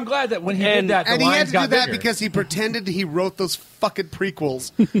until. But I'm glad that when he did that, the And he lines had to got do that bigger. because he pretended he wrote those fucking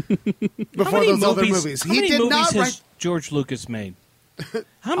prequels How before many those other movies- movies. How He many did movies not has write. George Lucas made?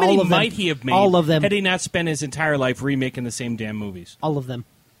 How All many of them. might he have made? All of them. Had he not spent his entire life remaking the same damn movies? all of them.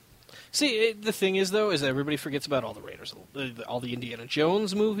 See, the thing is, though, is everybody forgets about all the Raiders, all the Indiana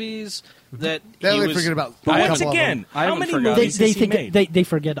Jones movies. That They he only was, forget about. But a once couple of again, them. I how haven't many forgotten. movies They has he made? they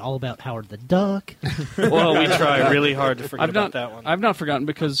forget all about Howard the Duck. Well, we try really hard to forget I've about not. that one. I've not forgotten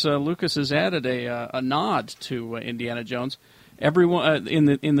because Lucas has added a nod to Indiana Jones. Everyone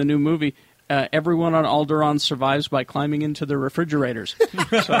in the new movie. Everyone on Alderaan survives by climbing into the refrigerators.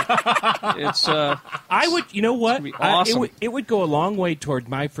 So it's I would, you know what? be awesome. It would go a long way toward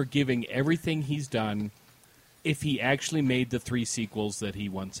my forgiving everything he's done if he actually made the 3 sequels that he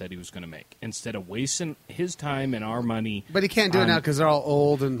once said he was going to make, instead of wasting his time and our money. But he can't do it now because they're all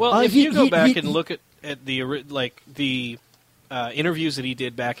old and. Well, if he- you go he- back he- and look at the interviews that he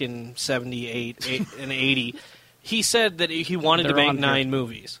did back in 78 and 80, he said that he wanted to They're make on here. 9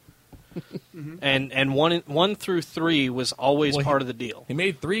 movies. And 1 through 3 was always Well, part of the deal. he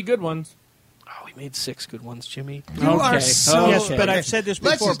made 3 good ones. Oh, he made 6 good ones, Jimmy. you are okay. so. Yes, but okay. I've said this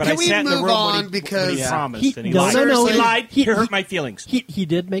Let's before. just- But can I we sat in the move room on when he because- promised, and he lied. no, He he- lied. He he- hurt my feelings. He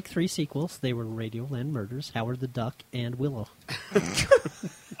did make 3 sequels. They were Radioland Murders, Howard the Duck, and Willow.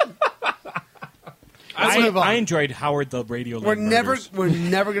 Let's move on. I enjoyed Howard the Radio. We're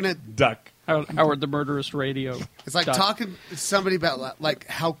never gonna. Duck. Howard the Murderous Radio. It's like Duck. talking to somebody about like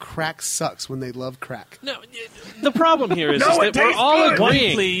how crack sucks when they love crack. No, the problem here is, No, is it that we're tastes all good. One,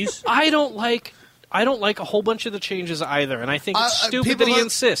 agreeing. please. I don't like a whole bunch of the changes either, and I think it's stupid people that he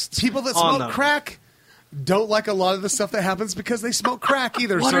insists. People that on smoke them. crack don't like a lot of the stuff that happens because they smoke crack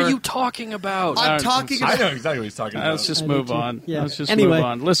either. What sir. are you talking about? I'm talking I about. know exactly what he's talking about. Let's just I do move too. on. Yeah. Let's just Anyway. move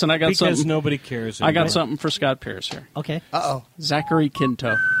on. Listen, I got Because something. nobody cares. I got anymore. something for Scott Pierce here. Okay. Uh-oh. Zachary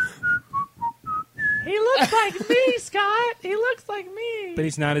Quinto. He looks like me, Scott. He looks like me. But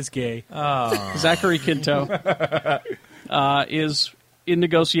he's not as gay. Zachary Quinto is in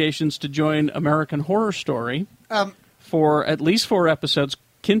negotiations to join American Horror Story for at least 4 episodes.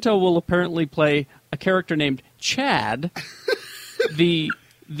 Quinto will apparently play a character named Chad, the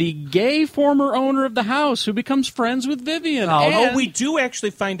gay former owner of the house who becomes friends with Vivian. Although And- we do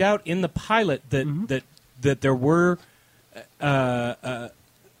actually find out in the pilot that that there were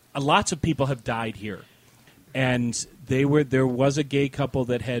lots of people have died here, and there was a gay couple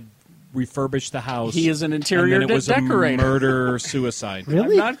that had refurbished the house. He is an interior and then it was decorator. a murder suicide.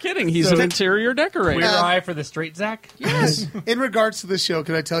 Really? I'm not kidding. He's an interior decorator. Queer eye for the straight Zach. Yes. In regards to this show,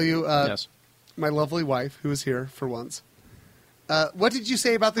 can I tell you, Yes. my lovely wife, who is here for once, what did you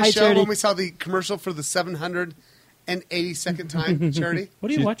say about this Hi, show Charity. when we saw the commercial for the 782nd time, Charity?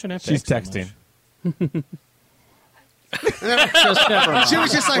 What are you watching after? She's texting. She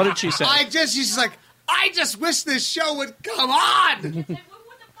was just like, What did she say? she's just like, I just wish this show would come on.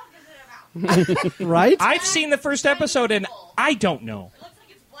 Right? I've seen the first episode and I don't know. It looks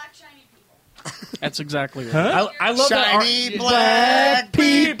like it's black shiny people. That's exactly right. Huh? I love that. Shiny black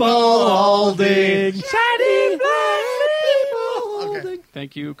people holding. Shiny black Okay.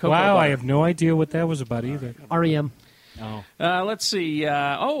 Thank you, Coco Wow, I Butter. have no idea what that was about either. REM. Oh, Let's see.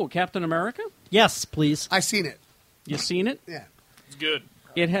 Captain America. Yes, please. I seen it. You seen it? Yeah. It's good.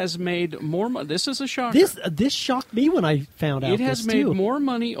 It has made more money. This is a shocker. This shocked me when I found out it has this made too. more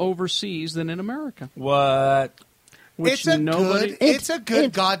money overseas than in America. What? Which It's a nobody. good. It's a good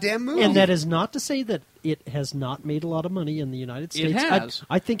and- goddamn movie. And that is not to say that it has not made a lot of money in the United It States. has.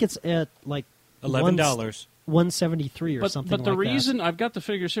 I think it's at like $11. 173 or something but the like reason I've got the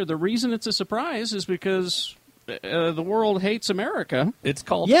figures here. The reason it's a surprise is because the world hates America. It's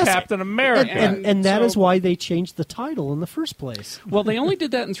called Yes, Captain that. America. And that so- is why they changed the title in the first place. Well, they only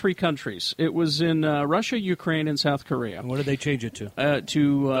did that in 3 countries. It was in Russia, Ukraine, and South Korea. And what did they change it to?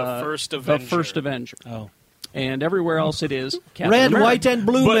 The First Avenger. The First Avenger. Oh. And everywhere else it is Captain Red, America. white, and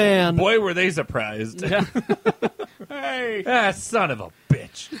blue But man. boy, were they surprised. Hey, son of a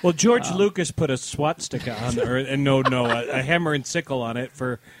bitch. Well, George Lucas put a swastika on there, and a hammer and sickle on it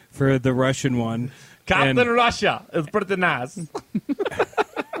for the Russian one. Captain Russia is pretty nice.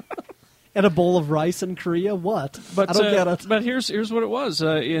 And a bowl of rice in Korea? What? But I don't get it. But here's what it was.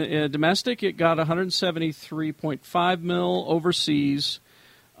 In domestic, it got 173.5 mil. Overseas,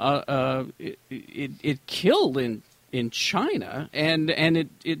 it killed in China, and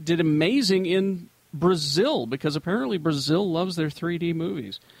it did amazing in Brazil, because apparently Brazil loves their 3D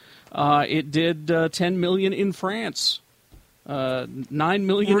movies. It did 10 million in France. 9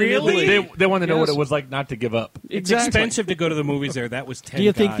 million Really? in Italy. They want to know what Yes. it was like not to give up. It's Exactly. expensive to go to the movies there. That was 10 Do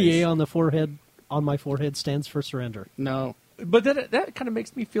you think guys. the A on my forehead stands for surrender? No. But that kind of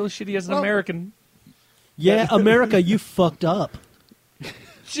makes me feel shitty as an American. Yeah, America, you fucked up.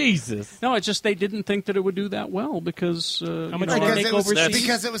 Jesus. No, it's just they didn't think that it would do that well because How much you know, did they make overseas?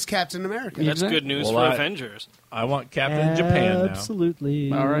 Because it was Captain America. That's Exactly. good news Well, for I- Avengers. I want Captain Japan now.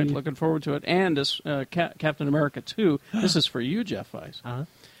 Absolutely. All right, looking forward to it. And as Captain America 2, this is for you, Jeff Weiss.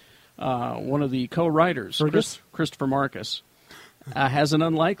 One of the co-writers, Fergus? Christopher Marcus, has an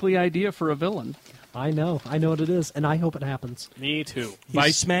unlikely idea for a villain. I know what it is, and I hope it happens. Me too.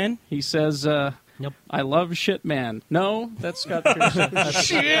 Vice Man? He says, Nope. I love Shit Man. No, that's Scott Pierce.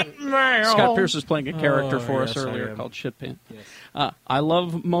 Shit, man. Scott Pierce is playing a character Oh, for us yes, I earlier am. called Shit Man. I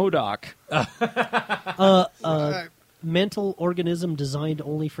love MODOK. Mental organism designed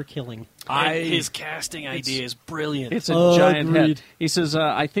only for killing. His casting idea is brilliant. It's a giant Agreed. head. He says,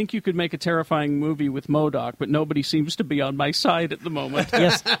 I think you could make a terrifying movie with MODOK, but nobody seems to be on my side at the moment.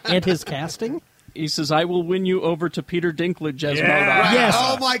 Yes, and his casting? He says, I will win you over to Peter Dinklage as Yeah. MODOK. Yes.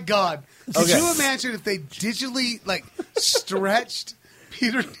 Oh my God! Could Okay. you imagine if they digitally stretched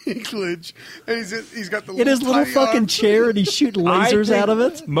Peter Dinklage and he's got the In his little tiny fucking arms? chair, and he's shooting lasers out of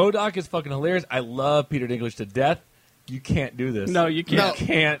it? MODOK is fucking hilarious. I love Peter Dinklage to death. You can't do this. No, you can't. You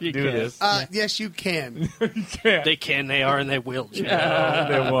can't You do can't. this. Yes, you can. You can't. They can, they are, and they will. Jim. No,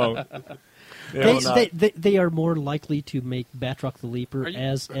 they won't. They will not. They are more likely to make Batroc the Leaper you-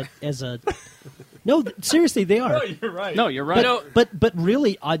 as a. No, seriously, they are. No, you're right. No, you're right. But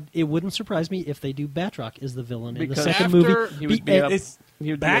really, it wouldn't surprise me if they do Batroc as the villain in the Because second after movie. he would be up. It's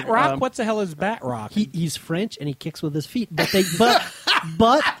He would be Bat a, Rock? What the hell is Bat Rock? He's French and he kicks with his feet. But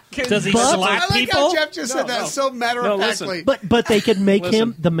Does he but- I slap like people? how Jeff just said that so matter No, of listen. factly. but they could make him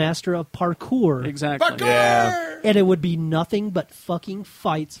Listen. the master of parkour. Exactly. Parkour! Yeah. And it would be nothing but fucking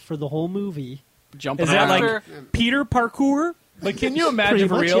fights for the whole movie. Jumping Is that around. like Peter Parkour? But can you imagine Pretty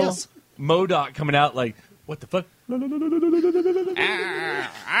for much, real? yes. MODOK coming out like, what the fuck? I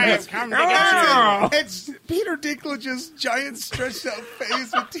have come to It's Peter Dinklage's giant stretched out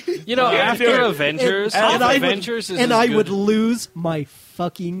face with teeth. You know, after dude. Avengers, And I would- Avengers is and as I good. would lose my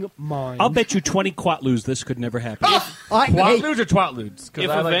fucking mind. I'll bet you 20 quatloos this could never happen. Hey, Twatludes or twatludes? 'Cause If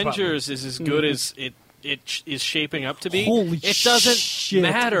I like Avengers is as good as it is shaping up to be, Holy it doesn't shit.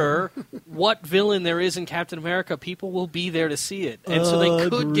 matter what villain there is in Captain America. People will be there to see it, and so they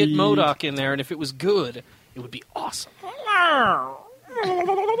could get Agreed. MODOK in there, and if it was good, it would be awesome.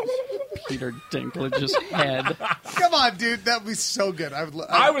 Peter Dinklage's head. Come on, dude. That would be so good.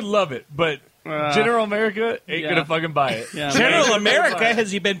 I would love it, but General America ain't yeah. gonna fucking buy it. Yeah. General America,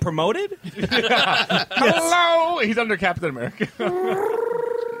 has he been promoted? Hello, he's under Captain America.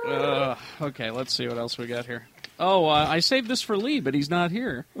 Okay, let's see what else we got here. Oh, I saved this for Lee, but he's not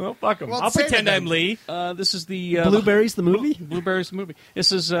here. Well, fuck him. Well, I'll Save pretend it I'm then. Lee. This is the Blueberries, the movie? Blueberries the movie.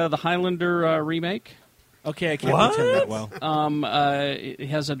 This is the Highlander remake. Okay, I can't What? pretend that well. It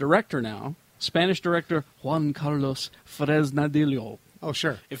has a director now, Spanish director Juan Carlos Fresnadillo. Oh,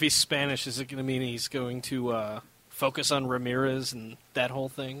 sure. If he's Spanish, is it going to mean he's going to focus on Ramirez and that whole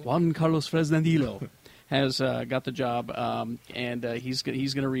thing? Juan Carlos Fresnadillo has got the job, and he's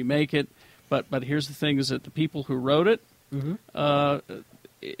going to remake it. But here's the thing: is that the people who wrote it,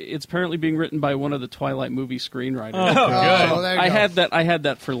 it's apparently being written by one of the Twilight movie screenwriters. Oh, good. Oh, there you I go. had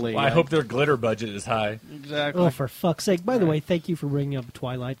that for Lee. Well, I hope their glitter budget is high. exactly. Oh, for fuck's sake. By the way, thank you for bringing up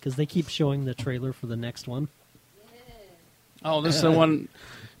Twilight, because they keep showing the trailer for the next one. Oh, this is the one.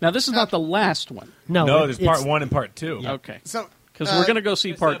 Now this is not the last one. No, No, there's part it's- 1 and part 2. Okay, So, because we're going to go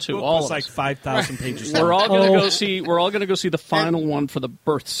see part two. Book All was of like us. 5,000 pages. We're all going to Oh. go see. We're all going to go see the final one for the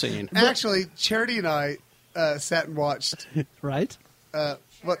birth scene. actually, Charity and I sat and watched Right?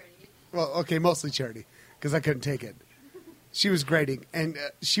 what? Well, okay, mostly Charity because I couldn't take it. She was grading, and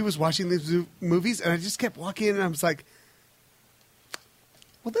she was watching these movies, and I just kept walking in, and I was like,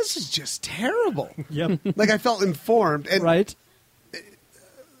 "Well, this is just terrible." Yep. Like I felt informed, and Right?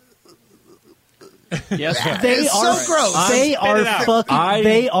 Yes, They It's are so gross. They Spit are it out. fucking.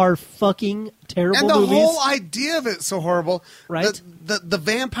 They are fucking terrible and the movies. whole idea of it's so horrible. Right. The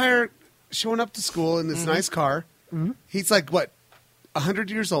vampire showing up to school in this nice car. He's like what,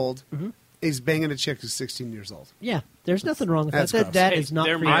 100 years old, He's banging a chick who's 16 years old. Yeah, there's nothing wrong with That's that. gross. That Hey, is not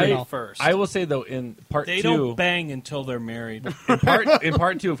they're creepy at married all. first. I will say though, in part They 2, don't bang until they're married. in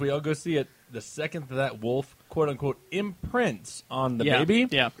part 2, if we all go see it, the second that wolf quote unquote imprints on the Yeah, baby,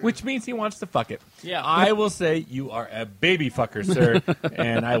 yeah. which means he wants to fuck it. Yeah. I will say you are a baby fucker, sir,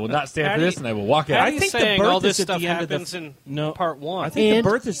 and I will not stand for Patty- this, and I will walk out. I Patty's think the saying birth all is this at the stuff end of the happens in No. part 1. I think And- the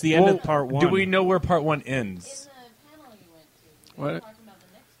birth is the end of part 1. Do we know where part 1 ends? What?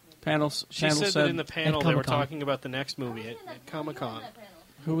 Panels. She Panel said said that in the panel they were Comic-Con. talking about the next movie at Comic-Con.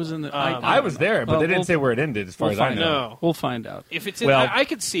 who was in the. I was there, but they didn't say where it ended, as far We'll as I find know. No. We'll find out. If it's in, Well- I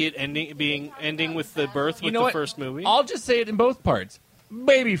could see it ending with the birth You with know the what? first movie. I'll just say it in both parts.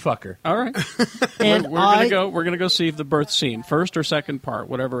 Baby fucker. All right. And we're gonna go. We're gonna go see the birth scene, first or second part,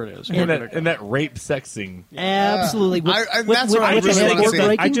 whatever it is. We're gonna go. And that rape sex scene. Absolutely. With, and that's what I with the really head wanna see.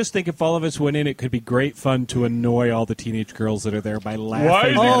 breaking. I just think if all of us went in, it could be great fun to annoy all the teenage girls that are there by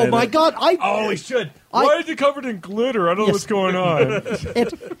laughing. Oh at my it. God! Oh, we should. Why is it covered in glitter? I don't know Yes. what's going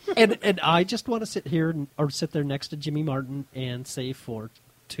on. and I just want to sit here or sit there next to Jimmy Martin and say for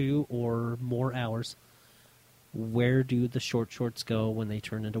 2 or more hours, where do the short shorts go when they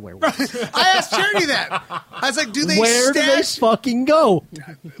turn into werewolves? I asked Charity that. I was like, do they Where do they stash... fucking go?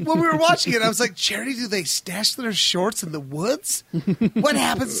 When we were watching it, I was like, Charity, do they stash their shorts in the woods? What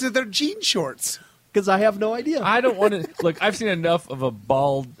happens to their jean shorts? Because I have no idea. I don't want to look. I've seen enough of a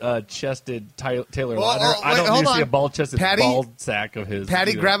bald-chested Taylor Well, Lautner. oh, I wait, don't hold need to see on. a bald-chested Patty? bald sack of his.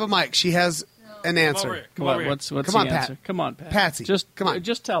 Patty, you know. grab a mic. She has an answer. over here. Come What- over here. what's Come the on, Pat. answer? Come on, Pat. Patsy, Just come on.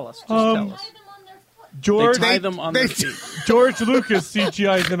 Just tell us. Just tell us. George, They tie them on their feet. George Lucas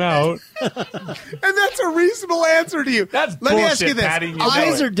CGI'd them out. And that's a reasonable answer to you. That's Let me ask bullshit, you this. Patty. You know I,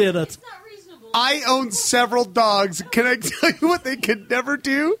 it. Caesar did it. I own several dogs. Can I tell you what they could never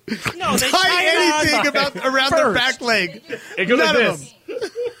do? No, they tie tie it anything on around their first. back leg. It goes None like of this. them.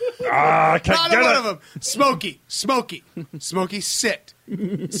 Ah, I can't Not get one it. of them. Smokey, sit.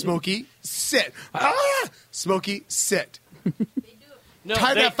 Smokey, sit. Ah! Smokey, sit. No,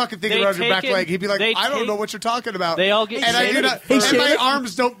 Tie they- that fucking thing they around your back take it- leg. He'd be like, they I don't take- know what you're talking about. They all get and I do shaded not. first. And my Shannon.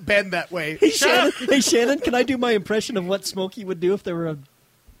 arms don't bend that way. Hey Shannon, can I do my impression of what Smokey would do if there were a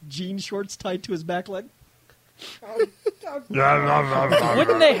jean shorts tied to his back leg?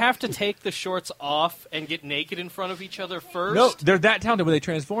 Wouldn't they have to take the shorts off and get naked in front of each other first? No, they're that talented. When they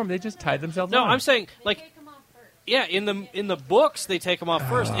transform, they just tie themselves No, on. I'm saying like. Yeah, in the books they take them off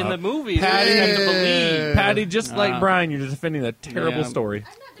first. In the movies, they have to believe. Patty, just like Brian, you're just defending a terrible Yeah. story.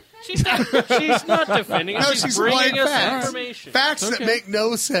 She's not defending it. No, she's she's bringing lying us facts. information. Facts that make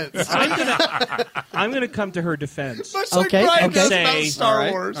no sense. I'm going to come to her defense Much Okay, like Brian okay. does Say- about Star all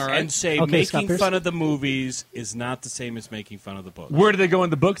right, Wars. all right. and say Okay, Scott making Pierce. fun of the movies is not the same as making fun of the books. Where do they go in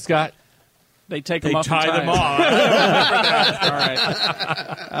the book, Scott? They take They them off. and tie them All off.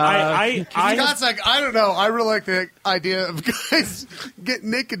 right. Scott's like, I don't know. I really like the idea of guys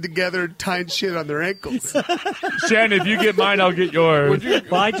getting naked together and tying shit on their ankles. Shannon, if you get mine, I'll get yours.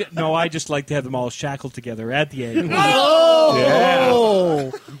 Well, I just like to have them all shackled together at the end.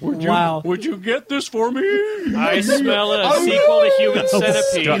 Oh, wow. Would you get this for me? I smell a sequel to Human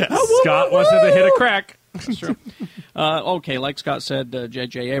Centipede. Scott wants to hit a crack. That's true. Okay, like Scott said,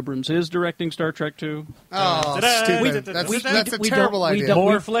 J.J. Abrams is directing Star Trek 2. Oh, stupid. That's a we terrible don't- we idea. don't-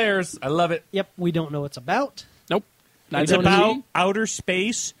 More flares. I love it. Yep, we don't know what it's about. Nope. It's Neither does about he. outer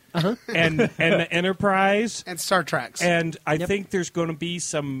space and the Enterprise, And Star Treks. and I Yep. think there's going to be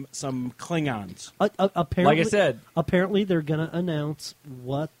some Klingons. Apparently, Like I said. apparently they're going to announce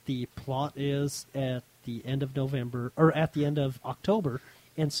what the plot is at the end of November or at the end of October,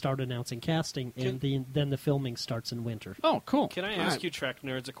 and start announcing casting, and then the filming starts in winter. Oh, cool. Can I ask you, Trek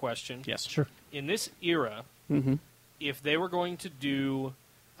nerds, a question? Yes. Sure. In this era, if they were going to do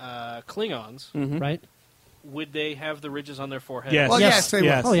Klingons, Right? would they have the ridges on their forehead? Yes. Well, yes, they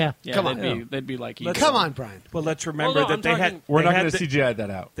yes. will. Oh yeah. Yeah, Come on. they'd be like Eagles. Come on, Brian. Well, let's remember Well, no, that I'm they had talking- We're they not had going to the- CGI that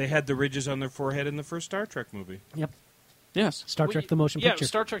out. They had the ridges on their forehead in the first Star Trek movie. Yep. Yes. Star Trek the motion picture.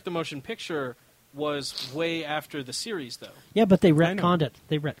 Star Trek the motion picture was way after the series, though. Yeah, but they know. retconned it.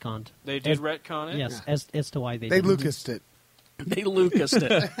 They retconned. They did retcon it? Yes, as to why they They didn't. Lucased it. They Lucased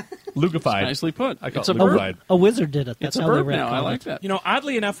it. Lucified. Nicely put. I call It's it a Lucified. verb. A wizard did it. That's It's a how verb they now. I retconned like it. that. You know,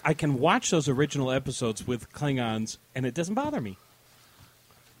 oddly enough, I can watch those original episodes with Klingons, and it doesn't bother me.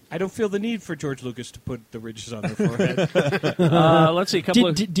 I don't feel the need for George Lucas to put the ridges on their forehead, Let's see. A couple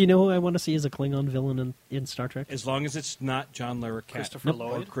of. Do you know who I want to see as a Klingon villain in Star Trek? as long as it's not John Larroquette. Christopher or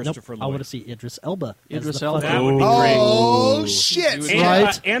Lloyd? Christopher I Lloyd. want to see Idris Elba. as Idris the Elba. fucking- That would be great. Oh, shit. You would- And,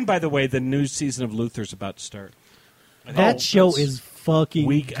 Right. and by the way, the new season of Luther's about to start. That show is fucking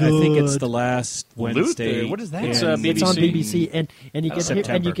week. good. I think it's the last Wednesday. Luther? What is that? in It's, It's on BBC, and you get to hear,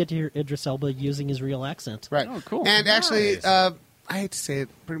 September. and you get to hear Idris Elba using his real accent. Right. Oh, cool. And actually, Nice. I hate to say it,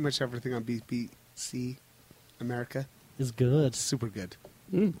 pretty much everything on BBC America Is good. super good.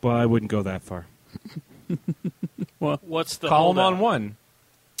 Well, I wouldn't go that far. What's the Call them holdout? on one.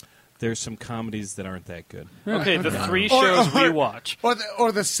 There's some comedies that aren't that good. Okay, the three shows we watch.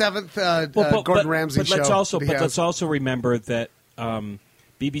 Or the seventh But Gordon Ramsay but show. let's also, that he but let's has. also remember that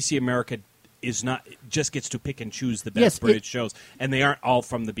BBC America is not just gets to pick and choose the best Yes, British shows, and they aren't all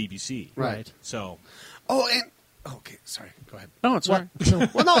from the BBC. Right. So Oh, and okay, sorry. Go ahead. No, it's all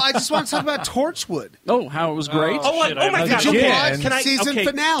right. Well, no, I just want to talk about Torchwood. Oh, how it was great. Oh, shit, I my haven't God! Did you okay. watch Can I, season okay,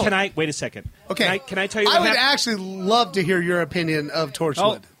 finale? Can I wait a second? Okay, Can I tell you I what would happened? actually love to hear your opinion of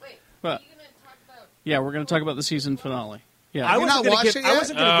Torchwood. But, yeah, we're going to talk about the season finale. Yeah. I You're wasn't not gonna watched give, it I yet?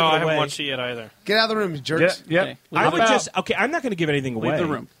 wasn't Oh, going to I give it haven't away. watched it yet either. Get out of the room, you jerks. Yep. Okay. I would How just I'm not going to give anything away. Leave the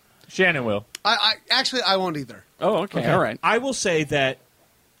room. Shannon will. I actually I won't either. Oh, okay. All right. I will say that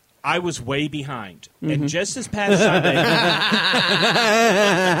I was way behind, and just this past Sunday,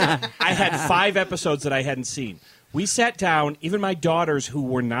 I had 5 episodes that I hadn't seen. We sat down. Even my daughters, who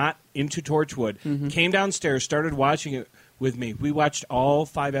were not into Torchwood, came downstairs, started watching it with me. We watched all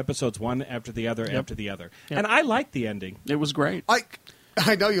 5 episodes, one after the other, after the other, and I liked the ending. It was great.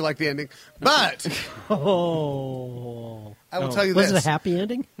 I know you like the ending, but Oh. I will tell you Was this. it a happy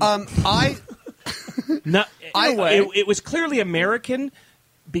ending? I No, In a way. it was clearly American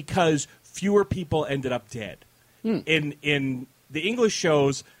because fewer people ended up dead. In the English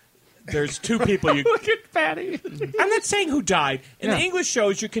shows, there's 2 people you. Look at Patty. I'm not saying who died. In Yeah. the English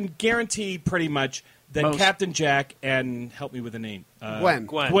shows, you can guarantee pretty much that Most. Captain Jack and help me with the name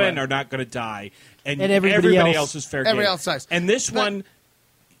Gwen. are not going to die, and everybody else- else is fair everybody game. else dies. And this But- one,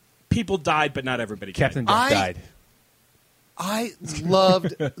 people died, but not everybody. Captain died. Jack died. I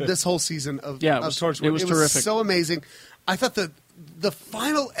loved this whole season of, Yeah, it of was- Torchwood. it was terrific. So amazing. I thought the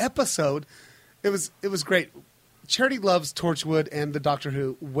final episode, it was great. Charity loves Torchwood and the Doctor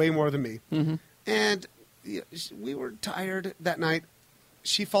Who way more than me, and we were tired that night.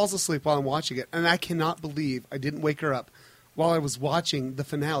 She falls asleep while I'm watching it, and I cannot believe I didn't wake her up while I was watching the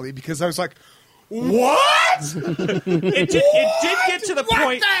finale because I was like, "What? It did get to the What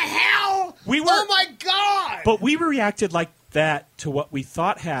point. the hell? We were- oh my god!" But we reacted like that to what we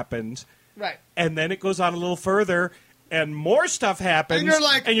thought happened, Right. and then it goes on a little further, and more stuff happens, And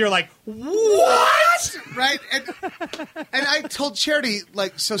you're like, what? Right? And I told Charity,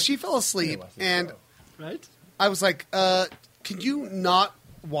 like, so she fell asleep, and I was like, can you not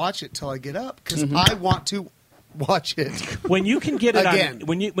watch it till I get up? Because I want to watch it. When you can get it Again. on,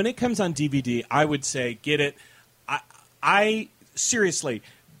 when it comes on DVD, I would say get it. I seriously,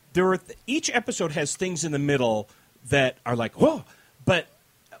 each episode has things in the middle that are like, whoa, but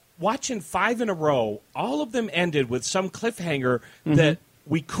watching 5 in a row, all of them ended with some cliffhanger that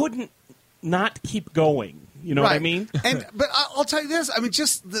we couldn't not keep going. You know what I Right. mean? But I'll tell you this. I mean,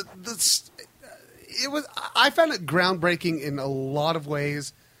 just it was. I found it groundbreaking in a lot of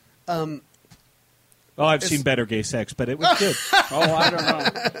ways. Oh, I've seen better gay sex, but it was good. Oh, I don't know.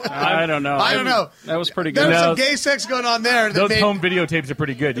 I don't know. I don't know. That was pretty There good. was No. some gay sex going on there. That Those made, home videotapes are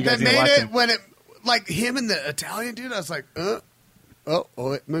pretty good. You guys that need to made watch it them. when it like him and the Italian dude. I was like, oh,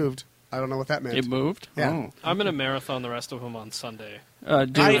 it moved. I don't know what that meant. It moved? Yeah. Oh. I'm going to marathon the rest of them on Sunday.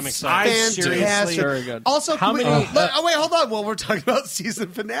 Dude, I'm excited. seriously, Fantastic. Very good. Also, How can we, many- wait, hold on. While we're talking about season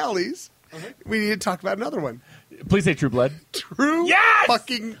finales, we need to talk about another one. Please say True Blood. True Yes!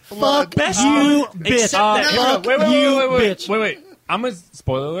 fucking blood. best you one, bitch. except that- No, Wait, bitch. wait. I'm a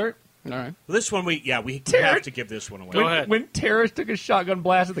spoiler alert. All right. This one we Terror- have to give this one away. Go ahead. When Terrace took a shotgun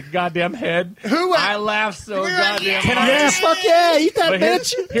blast at the goddamn head, Who- I laughed so goddamn Can I hard. Yeah, just- fuck yeah, eat that But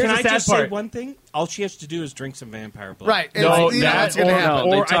bitch. here's Can the I sad just part. say one thing? All she has to do is drink some vampire blood. Right. And No, you know what's that gonna or, happen.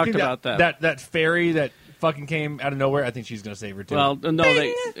 No, they or I talked think about that. That fairy that fucking came out of nowhere. I think she's going to save her too. Well,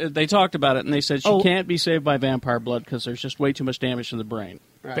 no, they talked about it, and they said she Oh. can't be saved by vampire blood because there's just way too much damage to the brain.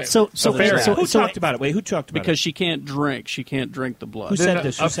 So Who talked about it? Wait, who talked about Because it? she can't drink. She can't drink the blood. Who said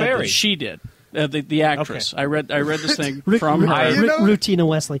this? Who a said fairy. this? She did. The actress. Okay. I read this thing Ru- from Ru- her. You know- Rutina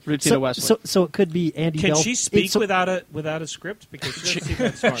Wesley. Rutina Wesley. So it could be Andy. Can Bell. she speak It's- without a script? Because she doesn't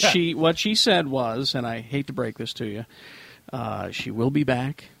seem that smart. What she said was, and I hate to break this to you, she will be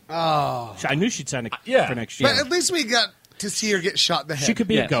back. Oh. I knew she'd sign yeah. for next year. But at least we got to see her get shot in the head. She could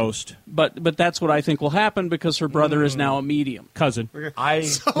be a Yes. ghost But that's what I think will happen because her brother is now a medium. cousin.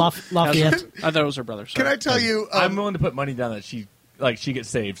 Lafayette. I thought it was her brother. Can Sorry. I tell you? I'm willing to put money down that she gets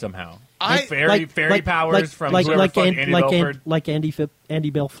saved somehow. I- fairy powers from whoever fucked Andy Belford. like Andy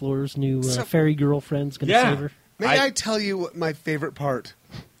Belfleur's new So- fairy girlfriend's going to Yeah. save her. May I tell you what my favorite part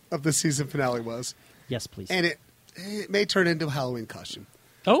of the season finale was? Yes, please. And it may turn into a Halloween costume.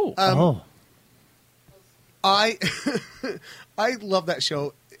 Oh. I I love that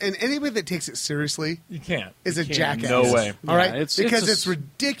show, and anybody that takes it seriously You can't. is a You can't. jackass. No way. All right, it's because a- it's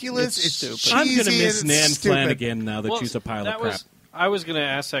ridiculous. it's It's stupid. cheesy. I'm going to and miss it's Nan stupid. Flanagan now that Well, she's a pile that of crap. was- I was going to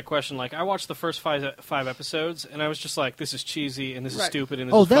ask that question. Like, I watched the first five episodes, and I was just like, "This is cheesy, and this is Right. stupid, and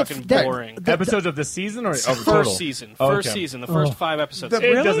this Oh, is that- fucking that- boring." Episodes of the season or First total? season, Oh, first okay. season, the first 5 episodes. The- It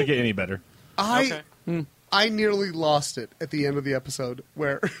Really? doesn't get any better. I Okay. I nearly lost it at the end of the episode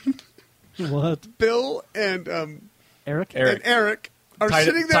where What? Bill and Eric? Eric are Tied-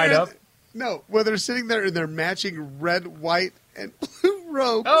 sitting there. tied up? No, where they're sitting there in their matching red, white, and blue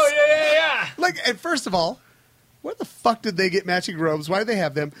robes. Oh, yeah. Like, and first of all, where the fuck did they get matching robes? Why do they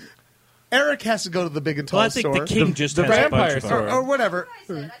have them? Eric has to go to the big and tall Well, I think store. the king just the has a bunch vampire of them. store. or whatever.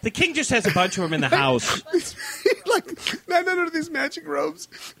 The king just has a bunch of them in the house. Like, none of these matching robes,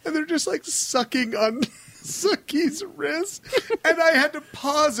 and they're just like sucking on Suki's wrist, and I had to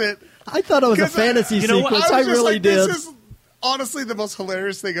pause it. I thought it was a 'Cause fantasy you know what? sequence. I I was just really like, did. This is honestly the most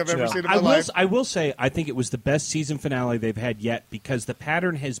hilarious thing I've ever Yeah. seen in my life. I will say, I think it was the best season finale they've had yet because the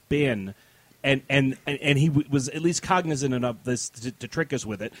pattern has been, and he was at least cognizant enough this to trick us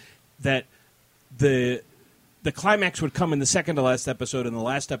with it, that the climax would come in the second to last episode, and the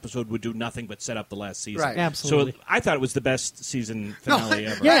last episode would do nothing but set up the last season. Right. Absolutely. So I thought it was the best season finale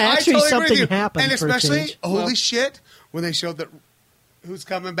ever. Yeah, I actually totally agree something with you. happened and for a especially change. holy shit when they showed that who's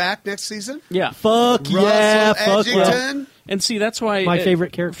coming back next season. Yeah. Fuck yeah, Russell fuck yeah. Edgington. And see, that's why My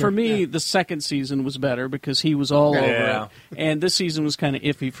favorite character. for me. The second season was better because he was all over Yeah. it, and this season was kind of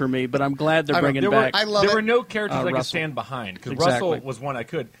iffy for me. But I'm glad they're I know, bringing There back. were, I love there it. were no characters I could Russell. stand behind because Exactly. Russell was one I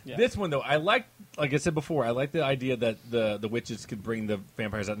could. Yeah. This one though, I like I said before, I like the idea that the witches could bring the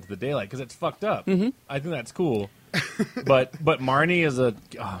vampires out into the daylight because it's fucked up. Mm-hmm. I think that's cool. but Marnie is a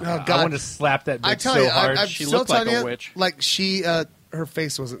God. I want to slap that bitch I tell so you, hard. I'm She still looked like telling a you, witch. like she, her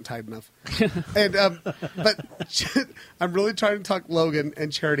face wasn't tight enough. And but I'm really trying to talk Logan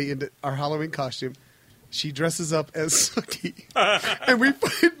and Charity into our Halloween costume. She dresses up as Suki, and we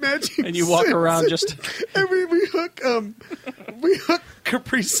find matching. And you walk suits. around just- and we hook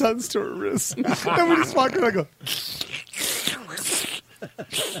Capri Suns to her wrists, and we just walk around and go.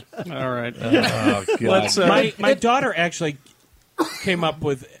 all right. oh god. Let's. My daughter actually came up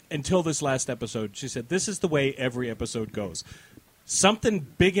with, until this last episode, she said, this is the way every episode goes. Something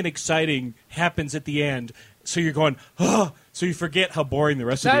big and exciting happens at the end, so you're going, oh, so you forget how boring the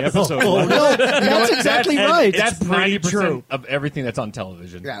rest of the That's- episode Oh was. no, that's exactly and right. it's That's pretty 90% true. of everything that's on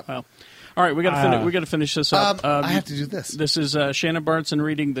television. Yeah. Well, all right, we got to finish this up. I have to do this. This is Shannon Barneson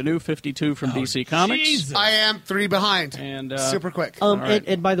reading the new 52 from DC Comics. Jesus. I am 3 behind. And, super quick. right.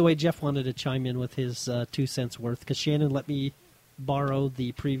 And by the way, Jeff wanted to chime in with his 2 cents worth because Shannon let me borrow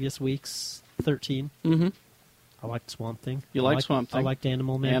the previous week's 13. Mm-hmm. I liked Swamp Thing. You I liked liked- Swamp Thing. I liked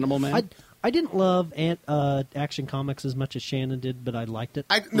Animal Man. Animal Man. I didn't love Action Comics as much as Shannon did, but I liked it.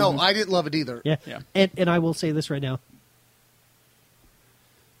 I didn't love it either. Yeah. Yeah. And I will say this right now.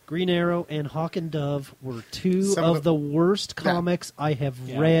 Green Arrow and Hawk and Dove were two Some of of the worst Yeah. comics I have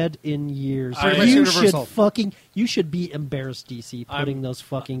Yeah. read in years. Pretty much You universal. you should be embarrassed, DC, putting I'm- those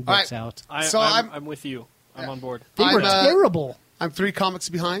fucking All books right. out. So I'm with you. I'm on board. They were I'm, terrible, I'm 3 comics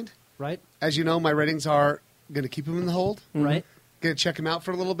behind. right? As you know, my ratings are going to keep them in the hold. Right? Going to check them out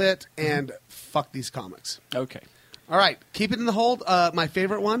for a little bit and fuck these comics. Okay. All right, keep it in the hold. My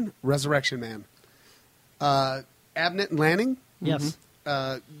favorite one, Resurrection Man. Abnett and Lanning, Yes.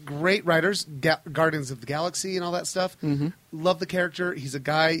 great writers, Guardians of the Galaxy and all that stuff. Love the character. He's a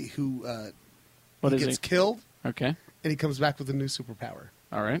guy who What he is gets he? killed Okay. and he comes back with a new superpower.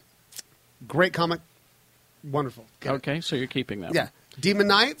 All right. Great comic. Wonderful. Get it. Okay, so you're keeping that Yeah. one. Demon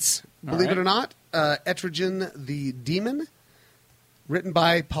Knights, All believe right. it or not. Etrigan the Demon, written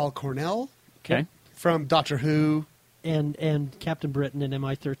by Paul Cornell Okay. from Doctor Who. And Captain Britain and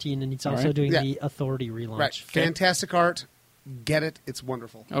MI13, and he's All also right. doing Yeah. the Authority relaunch. Right. Fantastic art. Get it. It's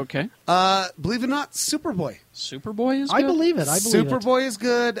wonderful. Okay. Believe it or not, Superboy. Superboy is good? I believe it. I believe it. Superboy is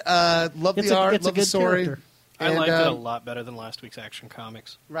good. Love It's the a- art. it's a Love the good story. character. I And, liked it a lot better than last week's Action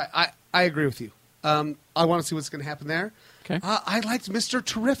Comics. Right. I agree with you. I want to see what's going to happen there. Okay. I liked Mr.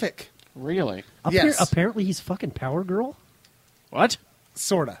 Terrific. Really? Yes. Apparently, he's fucking Power Girl. What?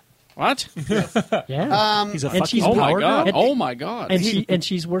 Sorta. What? Yeah. He's a And fucking she's oh my Power god. Girl? Oh my god. and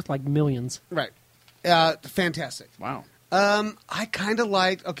she's worth like millions. Right. Fantastic. Wow. I kind of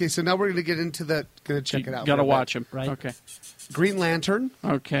liked. Okay, so now we're going to get into the. Going to check it out. Got to for a bit. watch him. Right. Okay. Green Lantern.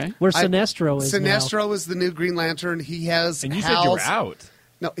 Okay. Where I- Sinestro is now. Sinestro is the new Green Lantern. He has And you Hal's, said you were out.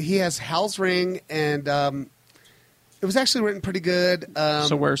 No, he has Hal's ring, and It was actually written pretty good.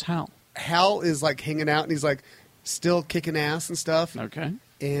 So where's Hal? Hal is like hanging out, and he's like still kicking ass and stuff. Okay.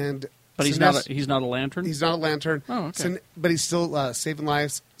 And But he's not a Lantern? He's not a Lantern. Oh, okay. But he's still saving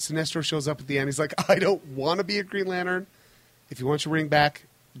lives. Sinestro shows up at the end. He's like, I don't want to be a Green Lantern. If you want your ring back,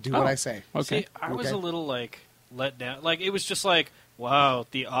 do what I say. Okay. See, I was Okay. a little like let down. Like it was just like, wow,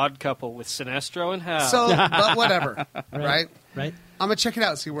 the Odd Couple with Sinestro and Hal. So, but whatever, right? Right? I'm gonna check it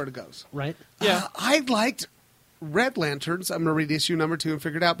out, see where it goes. Right? Yeah. I liked Red Lanterns. I'm gonna read issue number 2 and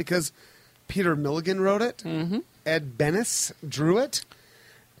figure it out because Peter Milligan wrote it. Mm-hmm. Ed Benes drew it.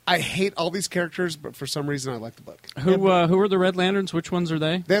 I hate all these characters, but for some reason I like the book. Who are the Red Lanterns? Which ones are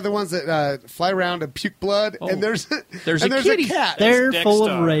they? They're the ones that fly around and puke blood, and there's There's and a kitty. a cat. They're Dex full of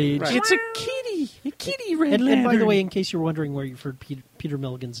Star. rage. Right. It's a kitty Red And Lantern. by the way, in case you're wondering where you've heard Peter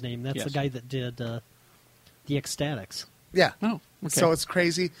Milligan's name, that's Yes. the guy that did the Ecstatics. Yeah. Oh, okay. So it's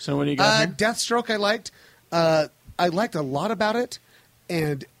crazy. So what do you got here? Deathstroke I liked. I liked a lot about it,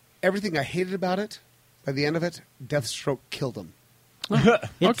 and everything I hated about it, by the end of it, Deathstroke killed him.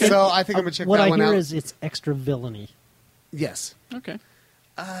 Okay. So I think I'm going to check What that I one hear out. is it's extra villainy. Yes. Okay.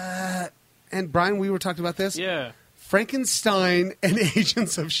 And Brian, we were talking about this. yeah. Frankenstein and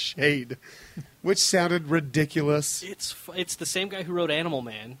Agents of Shade, which sounded ridiculous. It's the same guy who wrote Animal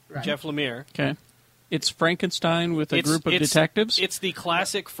Man, Right. Jeff Lemire. Okay. It's Frankenstein with a It's- group of it's- detectives? It's the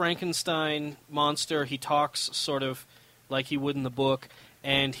classic Frankenstein monster. He talks sort of like he would in the book,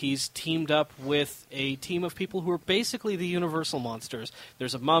 and he's teamed up with a team of people who are basically the Universal monsters.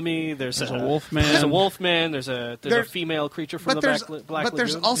 There's a mummy. There's a wolfman. There's a wolfman. There's a There- female creature from the Black but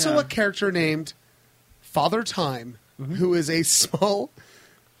there's Lagoon. also Yeah. a character named Father Time, who is a small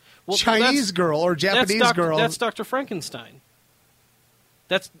Well, Chinese girl or Japanese girl. That's Dr. Frankenstein.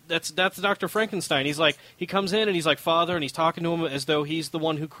 That's Dr. Frankenstein. He's like, he comes in and he's like father, and he's talking to him as though he's the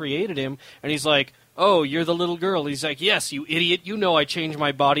one who created him, and he's like, "Oh, you're the little girl." He's like, "Yes, you idiot. You know I change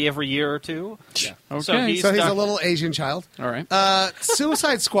my body every year or two." Okay. So he's, So he's a Doc- little Asian child. All right.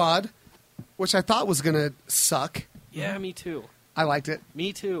 Suicide Squad, which I thought was going to suck. Yeah, me too. I liked it.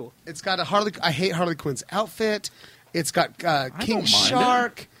 Me too. It's got I hate Harley Quinn's outfit. It's got I King don't mind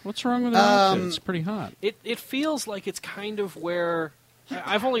Shark. it. What's wrong with that? It's pretty hot. It feels like it's kind of where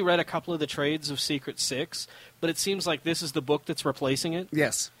I've only read a couple of the trades of Secret Six, but it seems like this is the book that's replacing it.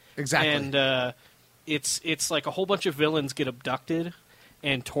 Yes, exactly. And it's like a whole bunch of villains get abducted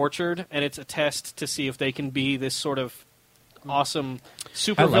and tortured, and it's a test to see if they can be this sort of awesome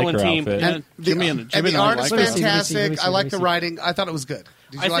super I like villain her team. outfit. and Jimmy and and the I art like is it. Let me see, fantastic. I like let the me see. writing. I thought it was good.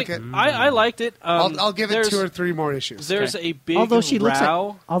 Did you I like think it? I liked it. I'll give it there's- 2 or 3 more issues. There's Okay. a big Although she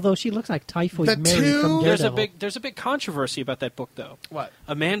row. looks like Typhoid The Mary two- from Daredevil. There's a big controversy about that book, though. What?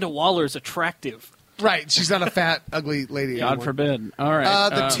 Amanda Waller's attractive. Right, she's not a fat, ugly lady God anymore. forbid. All right.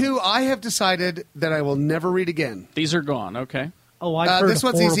 The 2 I have decided that I will never read again. These are gone. Okay. Oh, I've heard this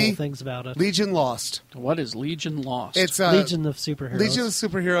one's horrible easy. things about it. Legion Lost. What is Legion Lost? It's Legion of Superheroes. Legion of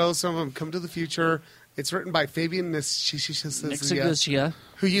Superheroes. Some of them come to the future. It's written by Fabian Nixiglia.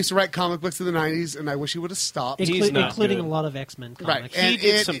 who used to write comic books in the 90s, and I wish he would have stopped. He's not including good. a lot of X-Men Right. comics. He And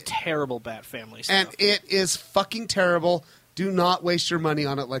did it- some terrible Bat Family And stuff. it is fucking terrible. Do not waste your money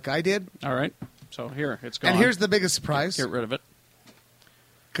on it like I did. All right. So here, it's gone. And here's the biggest surprise, Get rid of it.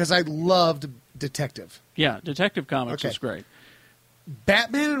 because I loved Detective. Yeah, Detective Comics Okay. is great.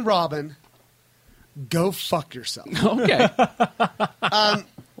 Batman and Robin, go fuck yourself. Okay.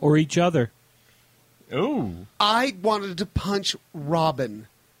 Or each other. Ooh. I wanted to punch Robin.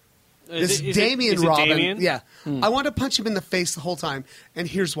 This Is Damian is it Robin. Damian? Yeah. I wanted to punch him in the face the whole time, and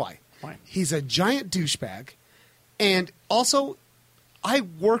here's why. Why? He's a giant douchebag, and also, I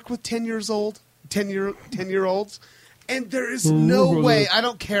work with 10-year-olds, and there is no way, I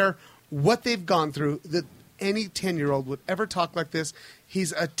don't care what they've gone through, that any 10-year-old would ever talk like this.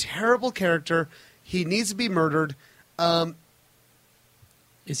 He's a terrible character. He needs to be murdered.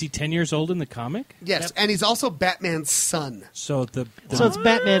 Is he 10 years old in the comic? Yes, and he's also Batman's son. So So it's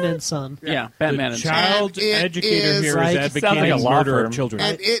Batman and Son. Yeah, Batman the and child And it educator is- here Right. is Sounds advocating like a law murder firm. of children.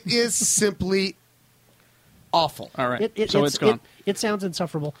 And it is simply awful. All right. So it's gone. It sounds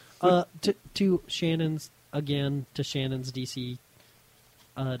insufferable. To Shannon's DC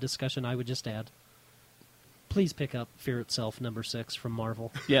discussion, I would just add, please pick up Fear Itself #6 from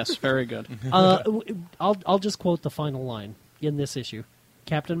Marvel. Yes, very good. I'll just quote the final line in this issue: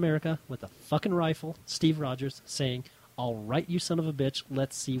 Captain America with a fucking rifle, Steve Rogers saying, "All right, you son of a bitch,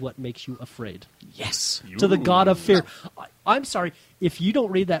 let's see what makes you afraid." Yes. To the god of fear. I'm sorry if you don't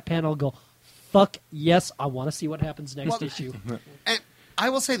read that panel. Go, fuck yes, I want to see what happens next Well, issue. And I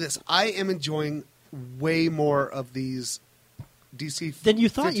will say this: I am enjoying way more of these DC. Than you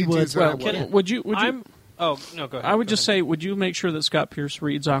thought you 52s would. than I Well, would. Yeah. would you? Oh, no, go ahead. I would Go just ahead. say, would you make sure that Scott Pierce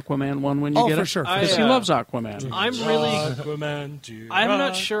reads Aquaman 1 when you get for it? sure. Because he loves Aquaman. I'm really... Aquaman, I'm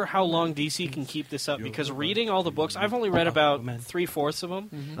not sure how long DC can keep this up because reading all the books, I've only read about 3/4 of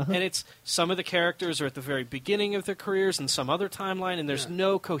them, and it's some of the characters are at the very beginning of their careers and some other timeline, and there's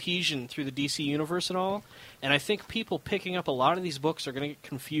no cohesion through the DC universe at all. And I think people picking up a lot of these books are going to get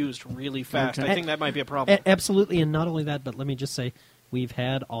confused really fast. Okay. I think that might be a problem. Absolutely, and not only that, but let me just say, we've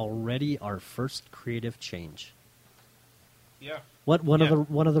had already our first creative change. Yeah. One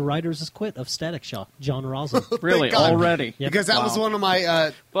of the writers has quit of Static Shock, John Rosen. Really, God. already? Yep. Because that was one of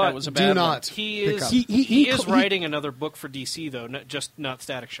my But that was a do bad one. not. He pick is up. he is writing another book for DC though, not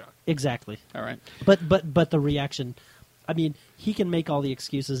Static Shock. Exactly. All right. But the reaction, I mean, he can make all the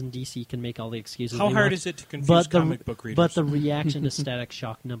excuses, and DC can make all the excuses. How they hard want. is it to confuse But comic book readers? But the reaction to Static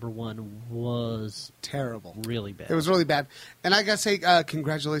Shock #1 was terrible. really bad. It was really bad. And I got to say,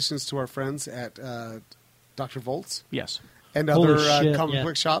 congratulations to our friends at Dr. Volt's Yes. and Holy other shit, comic yeah.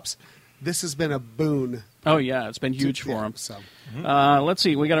 book shops. This has been a boon. Oh, yeah, it's been huge for Yeah, him. So. Let's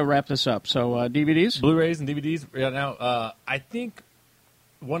see, we got to wrap this up. So, DVDs? Blu-rays and DVDs right now. I think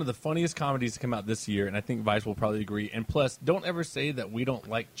one of the funniest comedies to come out this year, and I think Vice will probably agree. And plus, don't ever say that we don't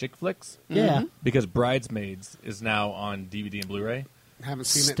like chick flicks. Yeah. Because Bridesmaids is now on DVD and Blu-ray. Haven't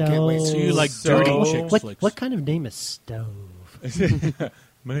seen it. Can't wait. So you like So- dirty chick What, flicks. what kind of name is Stove?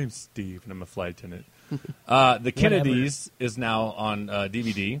 My name's Steve, and I'm a flight attendant. The Kennedys is now on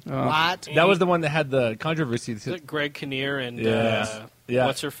DVD. What? That was the one that had the controversy. Is it Greg Kinnear and Yeah.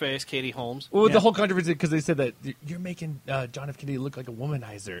 what's her face, Katie Holmes? Well, the whole controversy because they said that you're making John F. Kennedy look like a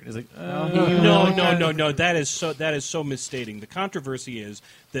womanizer. It's like, No. That is so misstating. The controversy is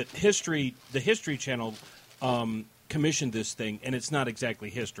that the History Channel commissioned this thing, and it's not exactly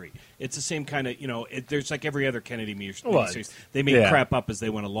history. It's the same kind of, there's like every other Kennedy miniseries. They made crap up as they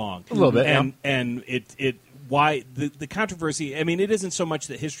went along. A little bit, and why the controversy? I mean, it isn't so much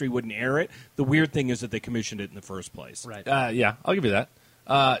that history wouldn't air it. The weird thing is that they commissioned it in the first place. Right. yeah, I'll give you that.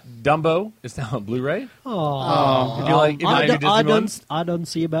 Dumbo is now on Blu-ray. Oh, Did you like Disney ones? I don't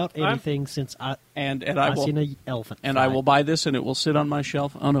see about anything since I seen an elephant. And I will buy this, and it will sit on my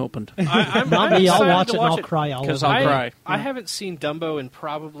shelf unopened. I'm Not me. I'll excited watch to it and I'll cry all 'Cause over. I'll cry. I haven't seen Dumbo in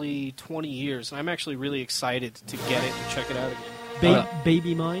probably 20 years, and I'm actually really excited to get it and check it out again.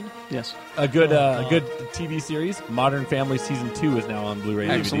 Baby Mine. Yes. A good TV series. Modern Family Season 2 is now on Blu-ray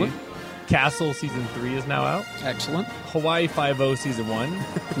and Excellent. DVD. Castle Season 3 is now out. Excellent. Hawaii Five-0 Season 1.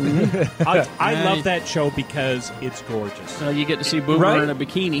 I love that show because it's gorgeous. So you get to see Boomer Right? in a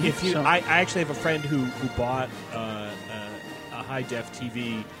bikini. I actually have a friend who bought a high def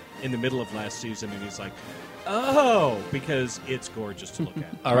TV in the middle of last season, and he's like, "Oh," because it's gorgeous to look at.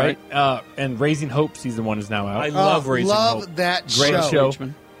 All right. And Raising Hope Season 1 is now out. I love Raising Hope. that Great show.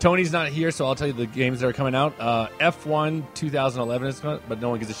 Richmond. Tony's not here, so I'll tell you the games that are coming out. F1 2011 is coming out, but no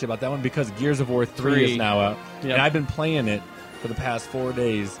one gives a shit about that one because Gears of War 3 is now out. Yep. And I've been playing it for the past 4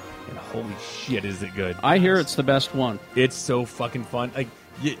 days, and holy shit, is it good. I hear it's the best one. It's so fucking fun. Like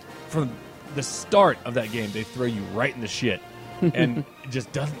from the start of that game, they throw you right in the shit, and it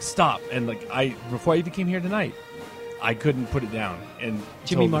just doesn't stop. And before I even came here tonight, I couldn't put it down. And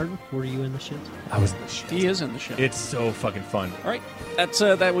Jimmy Martin, were you in the shit? I was in the shit. He is in the show. It's so fucking fun. All right. That's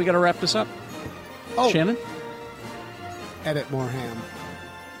that. We got to wrap this up. Oh. Shannon? Edit more ham.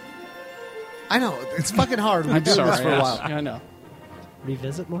 I know. It's fucking hard. We've been doing this for a while. I know.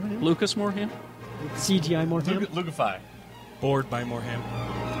 Revisit Moreham? Lucas Moreham? CGI Moreham? Lugify. Bored by Moreham.